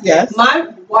 Popeyes. Yes. My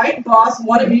white boss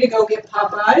wanted me to go get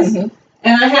Popeyes, Mm-hmm.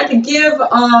 and I had to give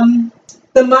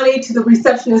the money to the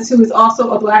receptionist who is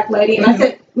also a black lady, and I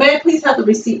said, "May I please have the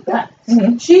receipt back?"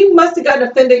 Mm-hmm. She must have gotten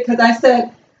offended because I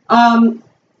said,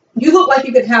 "You look like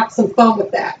you could have some fun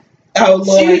with that." Oh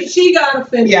Lord. She got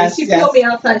offended. Yes, She pulled me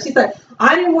outside. She said,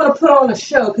 "I didn't want to put on a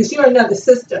show because you're another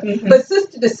sister." Mm-hmm. But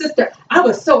sister to sister, I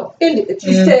was so offended that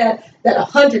you said that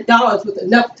 $100 was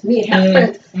enough to me and have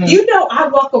friends. You know, I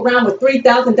walk around with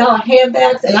 $3,000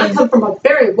 handbags, and I come from a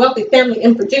very wealthy family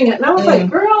in Virginia. And I was like,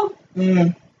 girl,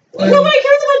 nobody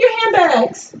cares about your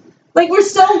handbags. Like, we're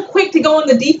so quick to go on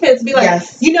the defense and be like,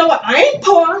 you know what, I ain't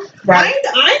poor. Right.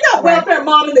 I ain't no welfare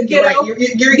mom in the ghetto. Right.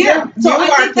 You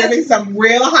are giving some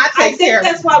real hot takes here. I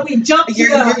think that's why we jumped to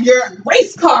the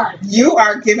race card. You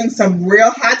are giving some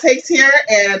real hot takes here,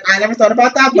 and I never thought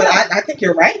about that, but I think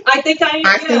you're right. I think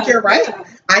you're right. Yeah.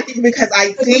 I think because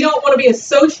we don't want to be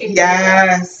associated.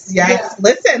 Yes.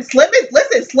 Listen, Slim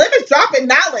is dropping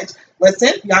knowledge.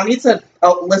 Listen, y'all need to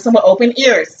listen with open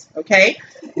ears, okay?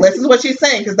 Listen to what she's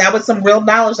saying, because that was some real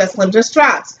knowledge that Slim just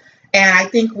dropped. And I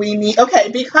think we need,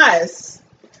 because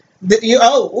Slim, you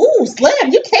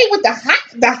came with the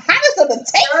hottest of the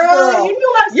tape, girl.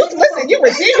 You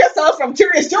redeemed yourself from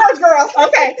Curious George, girl.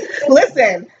 Okay,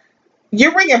 listen,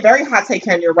 you're bringing a very hot take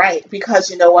here, and you're right, because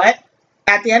you know what?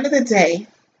 At the end of the day,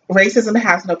 racism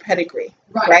has no pedigree,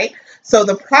 right? So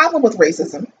the problem with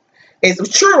racism is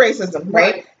true racism,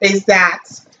 right? Is that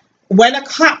when a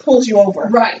cop pulls you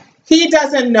over, he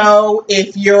doesn't know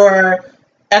if you're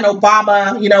an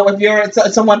Obama, if you're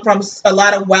someone from a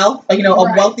lot of wealth, a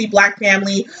wealthy black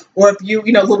family, or if you,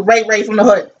 little Ray from the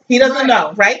hood. He doesn't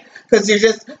know, right? Because you're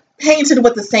just painted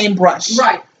with the same brush,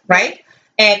 right?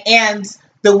 And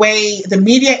the way the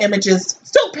media images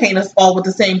still paint us all with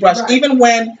the same brush, even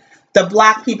when the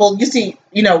black people, you see,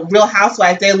 Real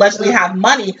Housewives, they allegedly have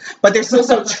money, but they're still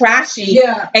so trashy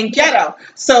and ghetto.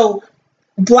 So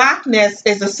blackness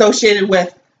is associated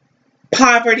with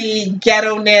poverty,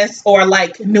 ghetto-ness, or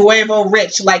like nuevo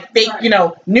rich, like fake,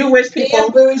 new rich people.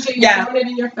 Bougie,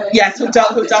 in your face. Yes, who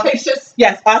don't.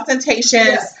 Yes,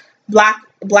 ostentatious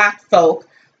black folk,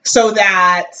 so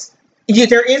that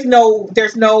there is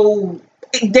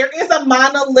a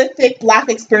monolithic black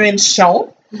experience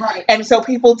shown. Right. And so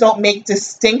people don't make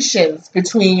distinctions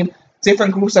between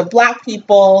different groups of black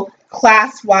people,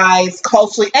 class-wise,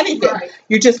 culturally, anything. Right.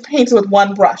 You're just painted with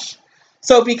one brush.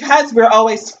 So because we're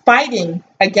always fighting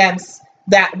against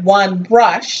that one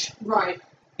brush,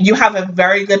 you have a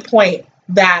very good point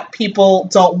that people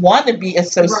don't want to be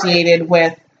associated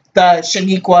with the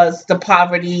Shaniquas, the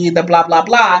poverty, the blah, blah,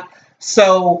 blah.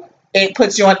 So it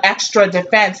puts you on extra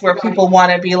defense where people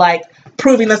want to be like,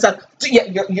 proving this up.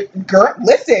 Girl,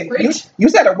 listen, you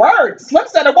said a word. Slim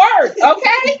said a word,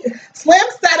 okay? Slim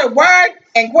said a word,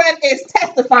 and Gwen is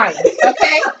testifying,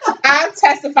 okay? I'm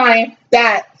testifying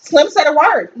that Slim said a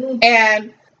word,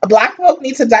 and black folk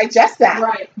need to digest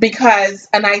that, because,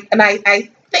 and I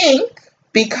think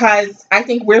because I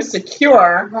think we're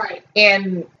secure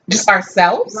in just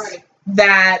ourselves,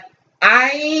 that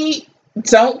I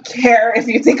don't care if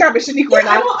you think I'm a Shaniqua or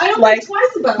not. I don't think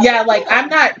twice about it. I'm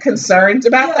not concerned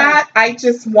about that. I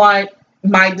just want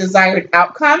my desired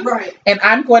outcome. And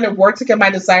I'm going to work to get my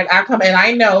desired outcome. And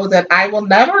I know that I will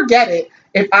never get it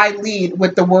if I lead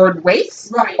with the word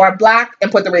race or black and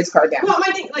put the race card down. Well,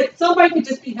 I think somebody could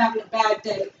just be having a bad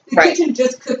day. The kitchen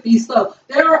just could be slow.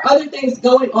 There are other things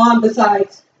going on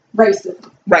besides racism.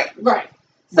 Right.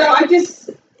 So I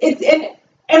just,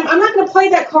 and I'm not going to play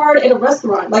that card at a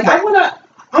restaurant. I want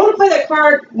to play that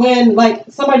card when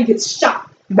somebody gets shot,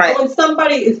 or when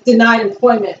somebody is denied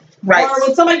employment, or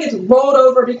when somebody gets rolled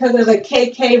over because of a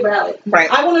KK rally.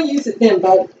 I want to use it then,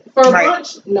 but for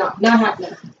lunch, no, not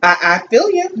happening. I feel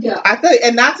you. Yeah, I feel you.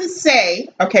 And not to say,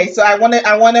 okay, so I want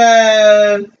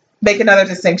to make another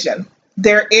distinction.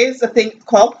 There is a thing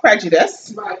called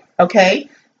prejudice. Okay,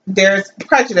 there's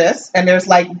prejudice and there's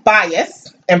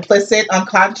bias, implicit,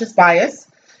 unconscious bias.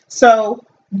 So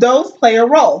those play a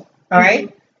role, all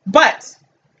right? But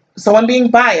someone being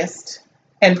biased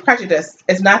and prejudiced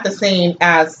is not the same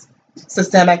as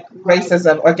systemic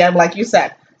racism. Or again, like you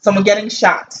said, someone getting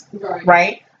shot,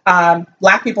 right?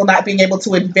 Black people not being able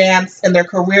to advance in their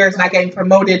careers, not getting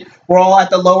promoted. We're all at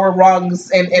the lower rungs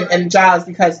in jobs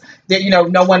because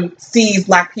no one sees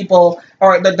Black people,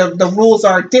 or the rules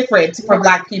are different for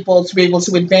Black people to be able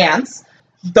to advance.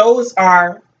 Those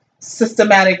are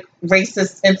systematic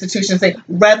racist institutions, like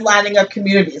redlining of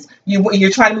communities. You're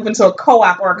trying to move into a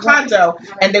co-op or a condo,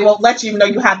 and they won't let you, even though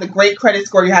you have the great credit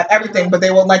score, you have everything, but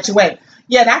they won't let you in.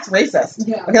 Yeah, that's racist.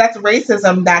 Yeah. Okay, that's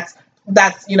racism. That's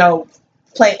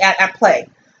play at play.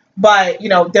 But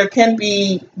there can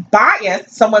be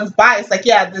bias. Someone's bias, like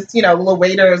this little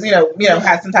waiters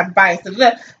has some type of bias,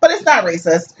 but it's not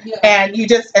racist. Yeah.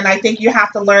 And I think you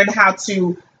have to learn how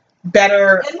to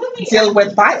better deal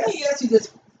with bias. Let me ask you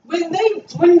this: when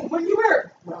you were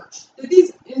at lunch, did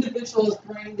these individuals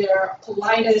bring their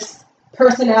politest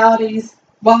personalities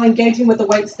while engaging with the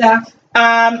wait staff?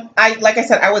 Like I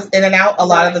said, I was in and out a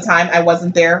lot of the time. I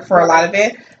wasn't there for a lot of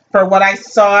it. For what I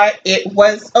saw, it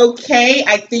was okay.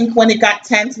 I think when it got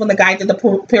tense, when the guy did the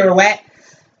pirouette.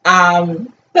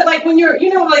 But like when you're,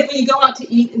 like when you go out to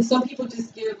eat, and some people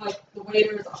just give like the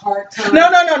waiters a hard time. No.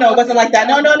 It wasn't like that.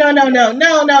 No.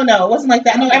 It wasn't like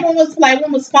that. No, everyone was polite.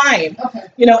 Everyone was fine. Okay.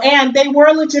 And they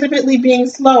were legitimately being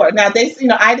slower. Now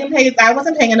I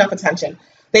wasn't paying enough attention.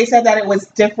 They said that it was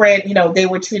different. They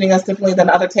were treating us differently than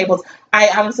other tables. I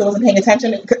honestly wasn't paying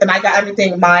attention, and I got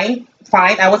everything fine.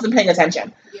 I wasn't paying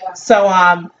attention. Yeah.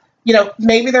 So,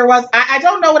 maybe there was. I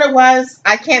don't know what it was.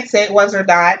 I can't say it was or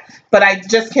not, but I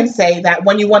just can say that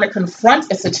when you want to confront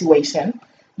a situation,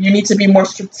 you need to be more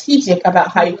strategic about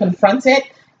how you confront it.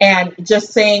 And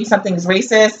just saying something's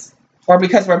racist or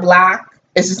because we're Black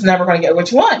is just never going to get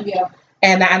what you want. Yeah.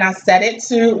 And I said it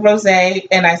to Rose,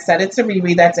 and I said it to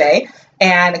Riri that day.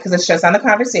 And because it shuts down the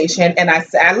conversation, and I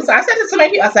said it to my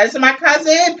people. I said it to my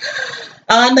cousin,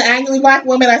 the Angry Black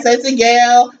woman. I said it to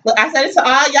Gail. I said it to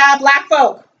all y'all Black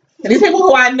folk. And these people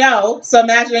who I know. So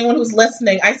imagine anyone who's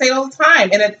listening. I say it all the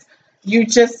time, and you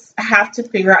just have to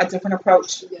figure out a different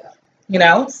approach.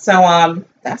 Yeah. So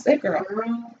that's it, girl.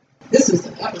 This was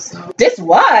an episode. This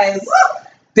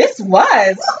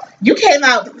was. You came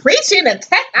out preaching and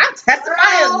I'm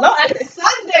testifying. Lord, it's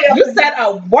Sunday. You said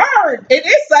a word. It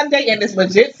is Sunday, and it's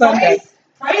legit Sunday.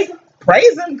 Praise him.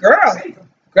 Praise him, girl. Praise him.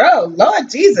 Girl, Lord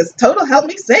Jesus, total help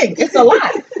me sing. It's a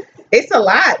lot. It's a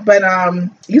lot, but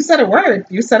you said a word.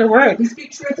 You said a word. We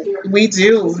speak truth here. We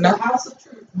do. This is the house of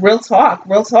truth. Real talk.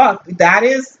 That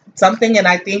is something, and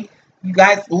I think you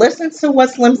guys listen to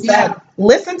what Slim said. Yeah.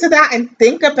 Listen to that and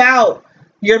think about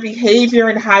your behavior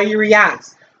and how you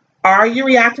react. Are you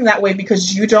reacting that way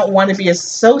because you don't want to be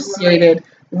associated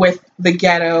with the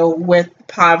ghetto, with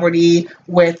poverty,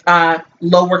 with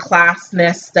lower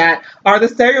classness that are the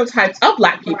stereotypes of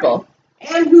Black people?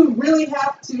 Right. And who really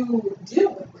have to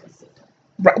deal with racism.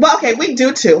 Right. Well, okay, we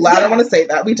do too. I don't want to say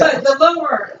that. We don't. But the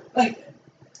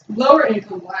lower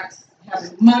income Blacks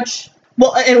have much.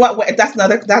 Well, in what way? That's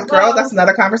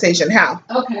another conversation. How?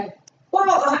 Okay. Well,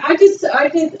 I just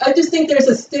think there's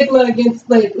a stigma against,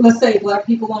 like, let's say Black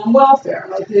people on welfare.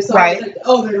 Like, there's always like,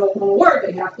 oh, they don't want to work,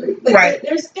 they have to. Like, right.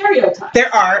 There's stereotypes.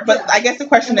 There are, but I guess the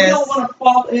question is. We don't want to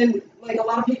fall in, like, a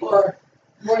lot of people are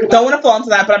worried about. Don't want to fall into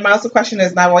that, but my also question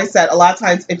is, and I've always said, a lot of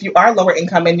times, if you are lower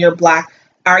income and you're Black,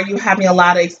 are you having a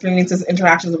lot of experiences,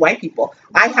 interactions with white people?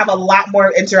 I have a lot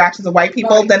more interactions with white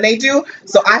people than they do,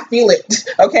 so I feel it.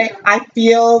 Okay, I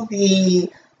feel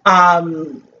the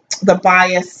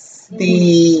bias,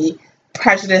 the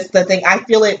prejudice, the thing. I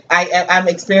feel it. I'm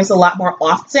experiencing a lot more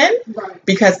often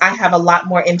because I have a lot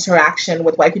more interaction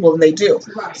with white people than they do.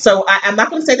 Right. So I'm not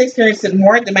going to say they experience it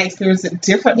more. They might experience it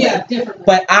differently. Yeah, differently.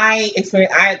 But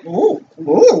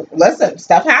listen,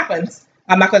 stuff happens.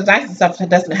 I'm not going to deny stuff that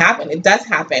doesn't happen. It does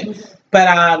happen.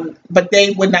 Mm-hmm. But they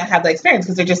would not have the experience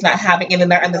because they're just not having it in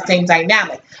the same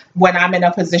dynamic. When I'm in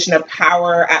a position of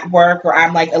power at work, or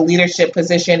I'm like a leadership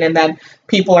position, and then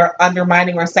people are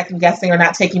undermining or second guessing or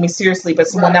not taking me seriously, but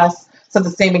someone else says the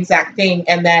same exact thing,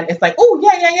 and then it's like, oh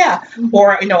yeah. Mm-hmm.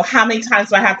 Or how many times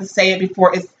do I have to say it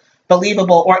before it's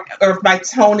believable, or if my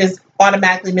tone is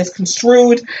automatically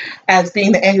misconstrued as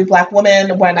being the angry Black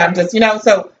woman when I'm just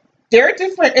so. They're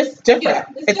different. It's different. Yeah,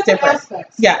 it's different.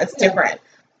 Aspects. Yeah, it's different.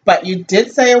 But you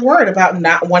did say a word about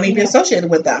not wanting to be associated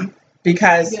with them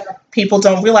because people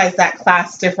don't realize that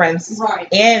class difference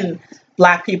in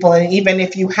Black people. And even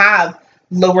if you have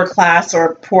lower class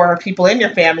or poorer people in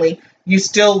your family, you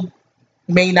still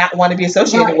may not want to be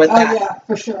associated with that. Yeah,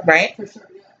 for sure. Right? For sure,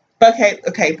 yeah.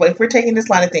 Okay. But if we're taking this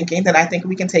line of thinking, then I think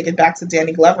we can take it back to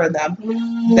Danny Glover and them.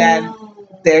 Then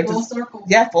they're full just circle.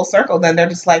 Yeah, full circle. Then they're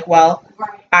just like, well,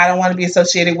 I don't want to be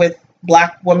associated with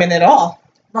Black women at all.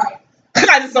 Right.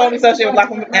 I just don't want to be associated with Black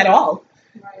women at all.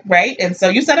 right? And so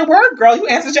you said a word, girl. You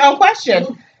answered your own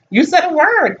question. You said a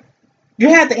word. You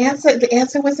had the answer. The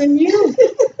answer was in you.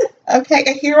 Okay,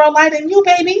 a hero light in you,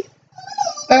 baby.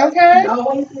 Okay. It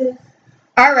always is.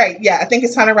 All right. Yeah, I think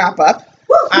it's time to wrap up.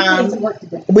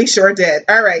 We sure did.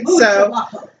 All right. So.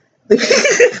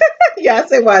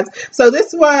 Yes, it was. So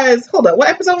this was, hold on, what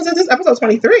episode was this? Episode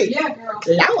 23. Yeah,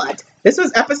 girl. Lord. This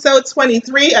was episode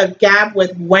 23 of Gab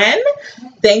with Gwen.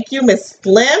 Thank you, Miss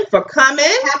Slim, for coming.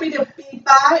 Happy to be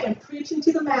by and preaching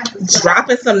to the masses.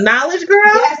 Dropping some knowledge, girl.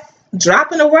 Yes.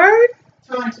 Dropping a word.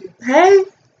 Trying to.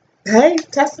 Hey,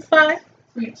 testify.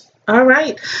 Preach. All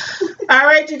right. All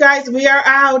right, you guys, we are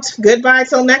out. Goodbye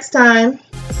till next time.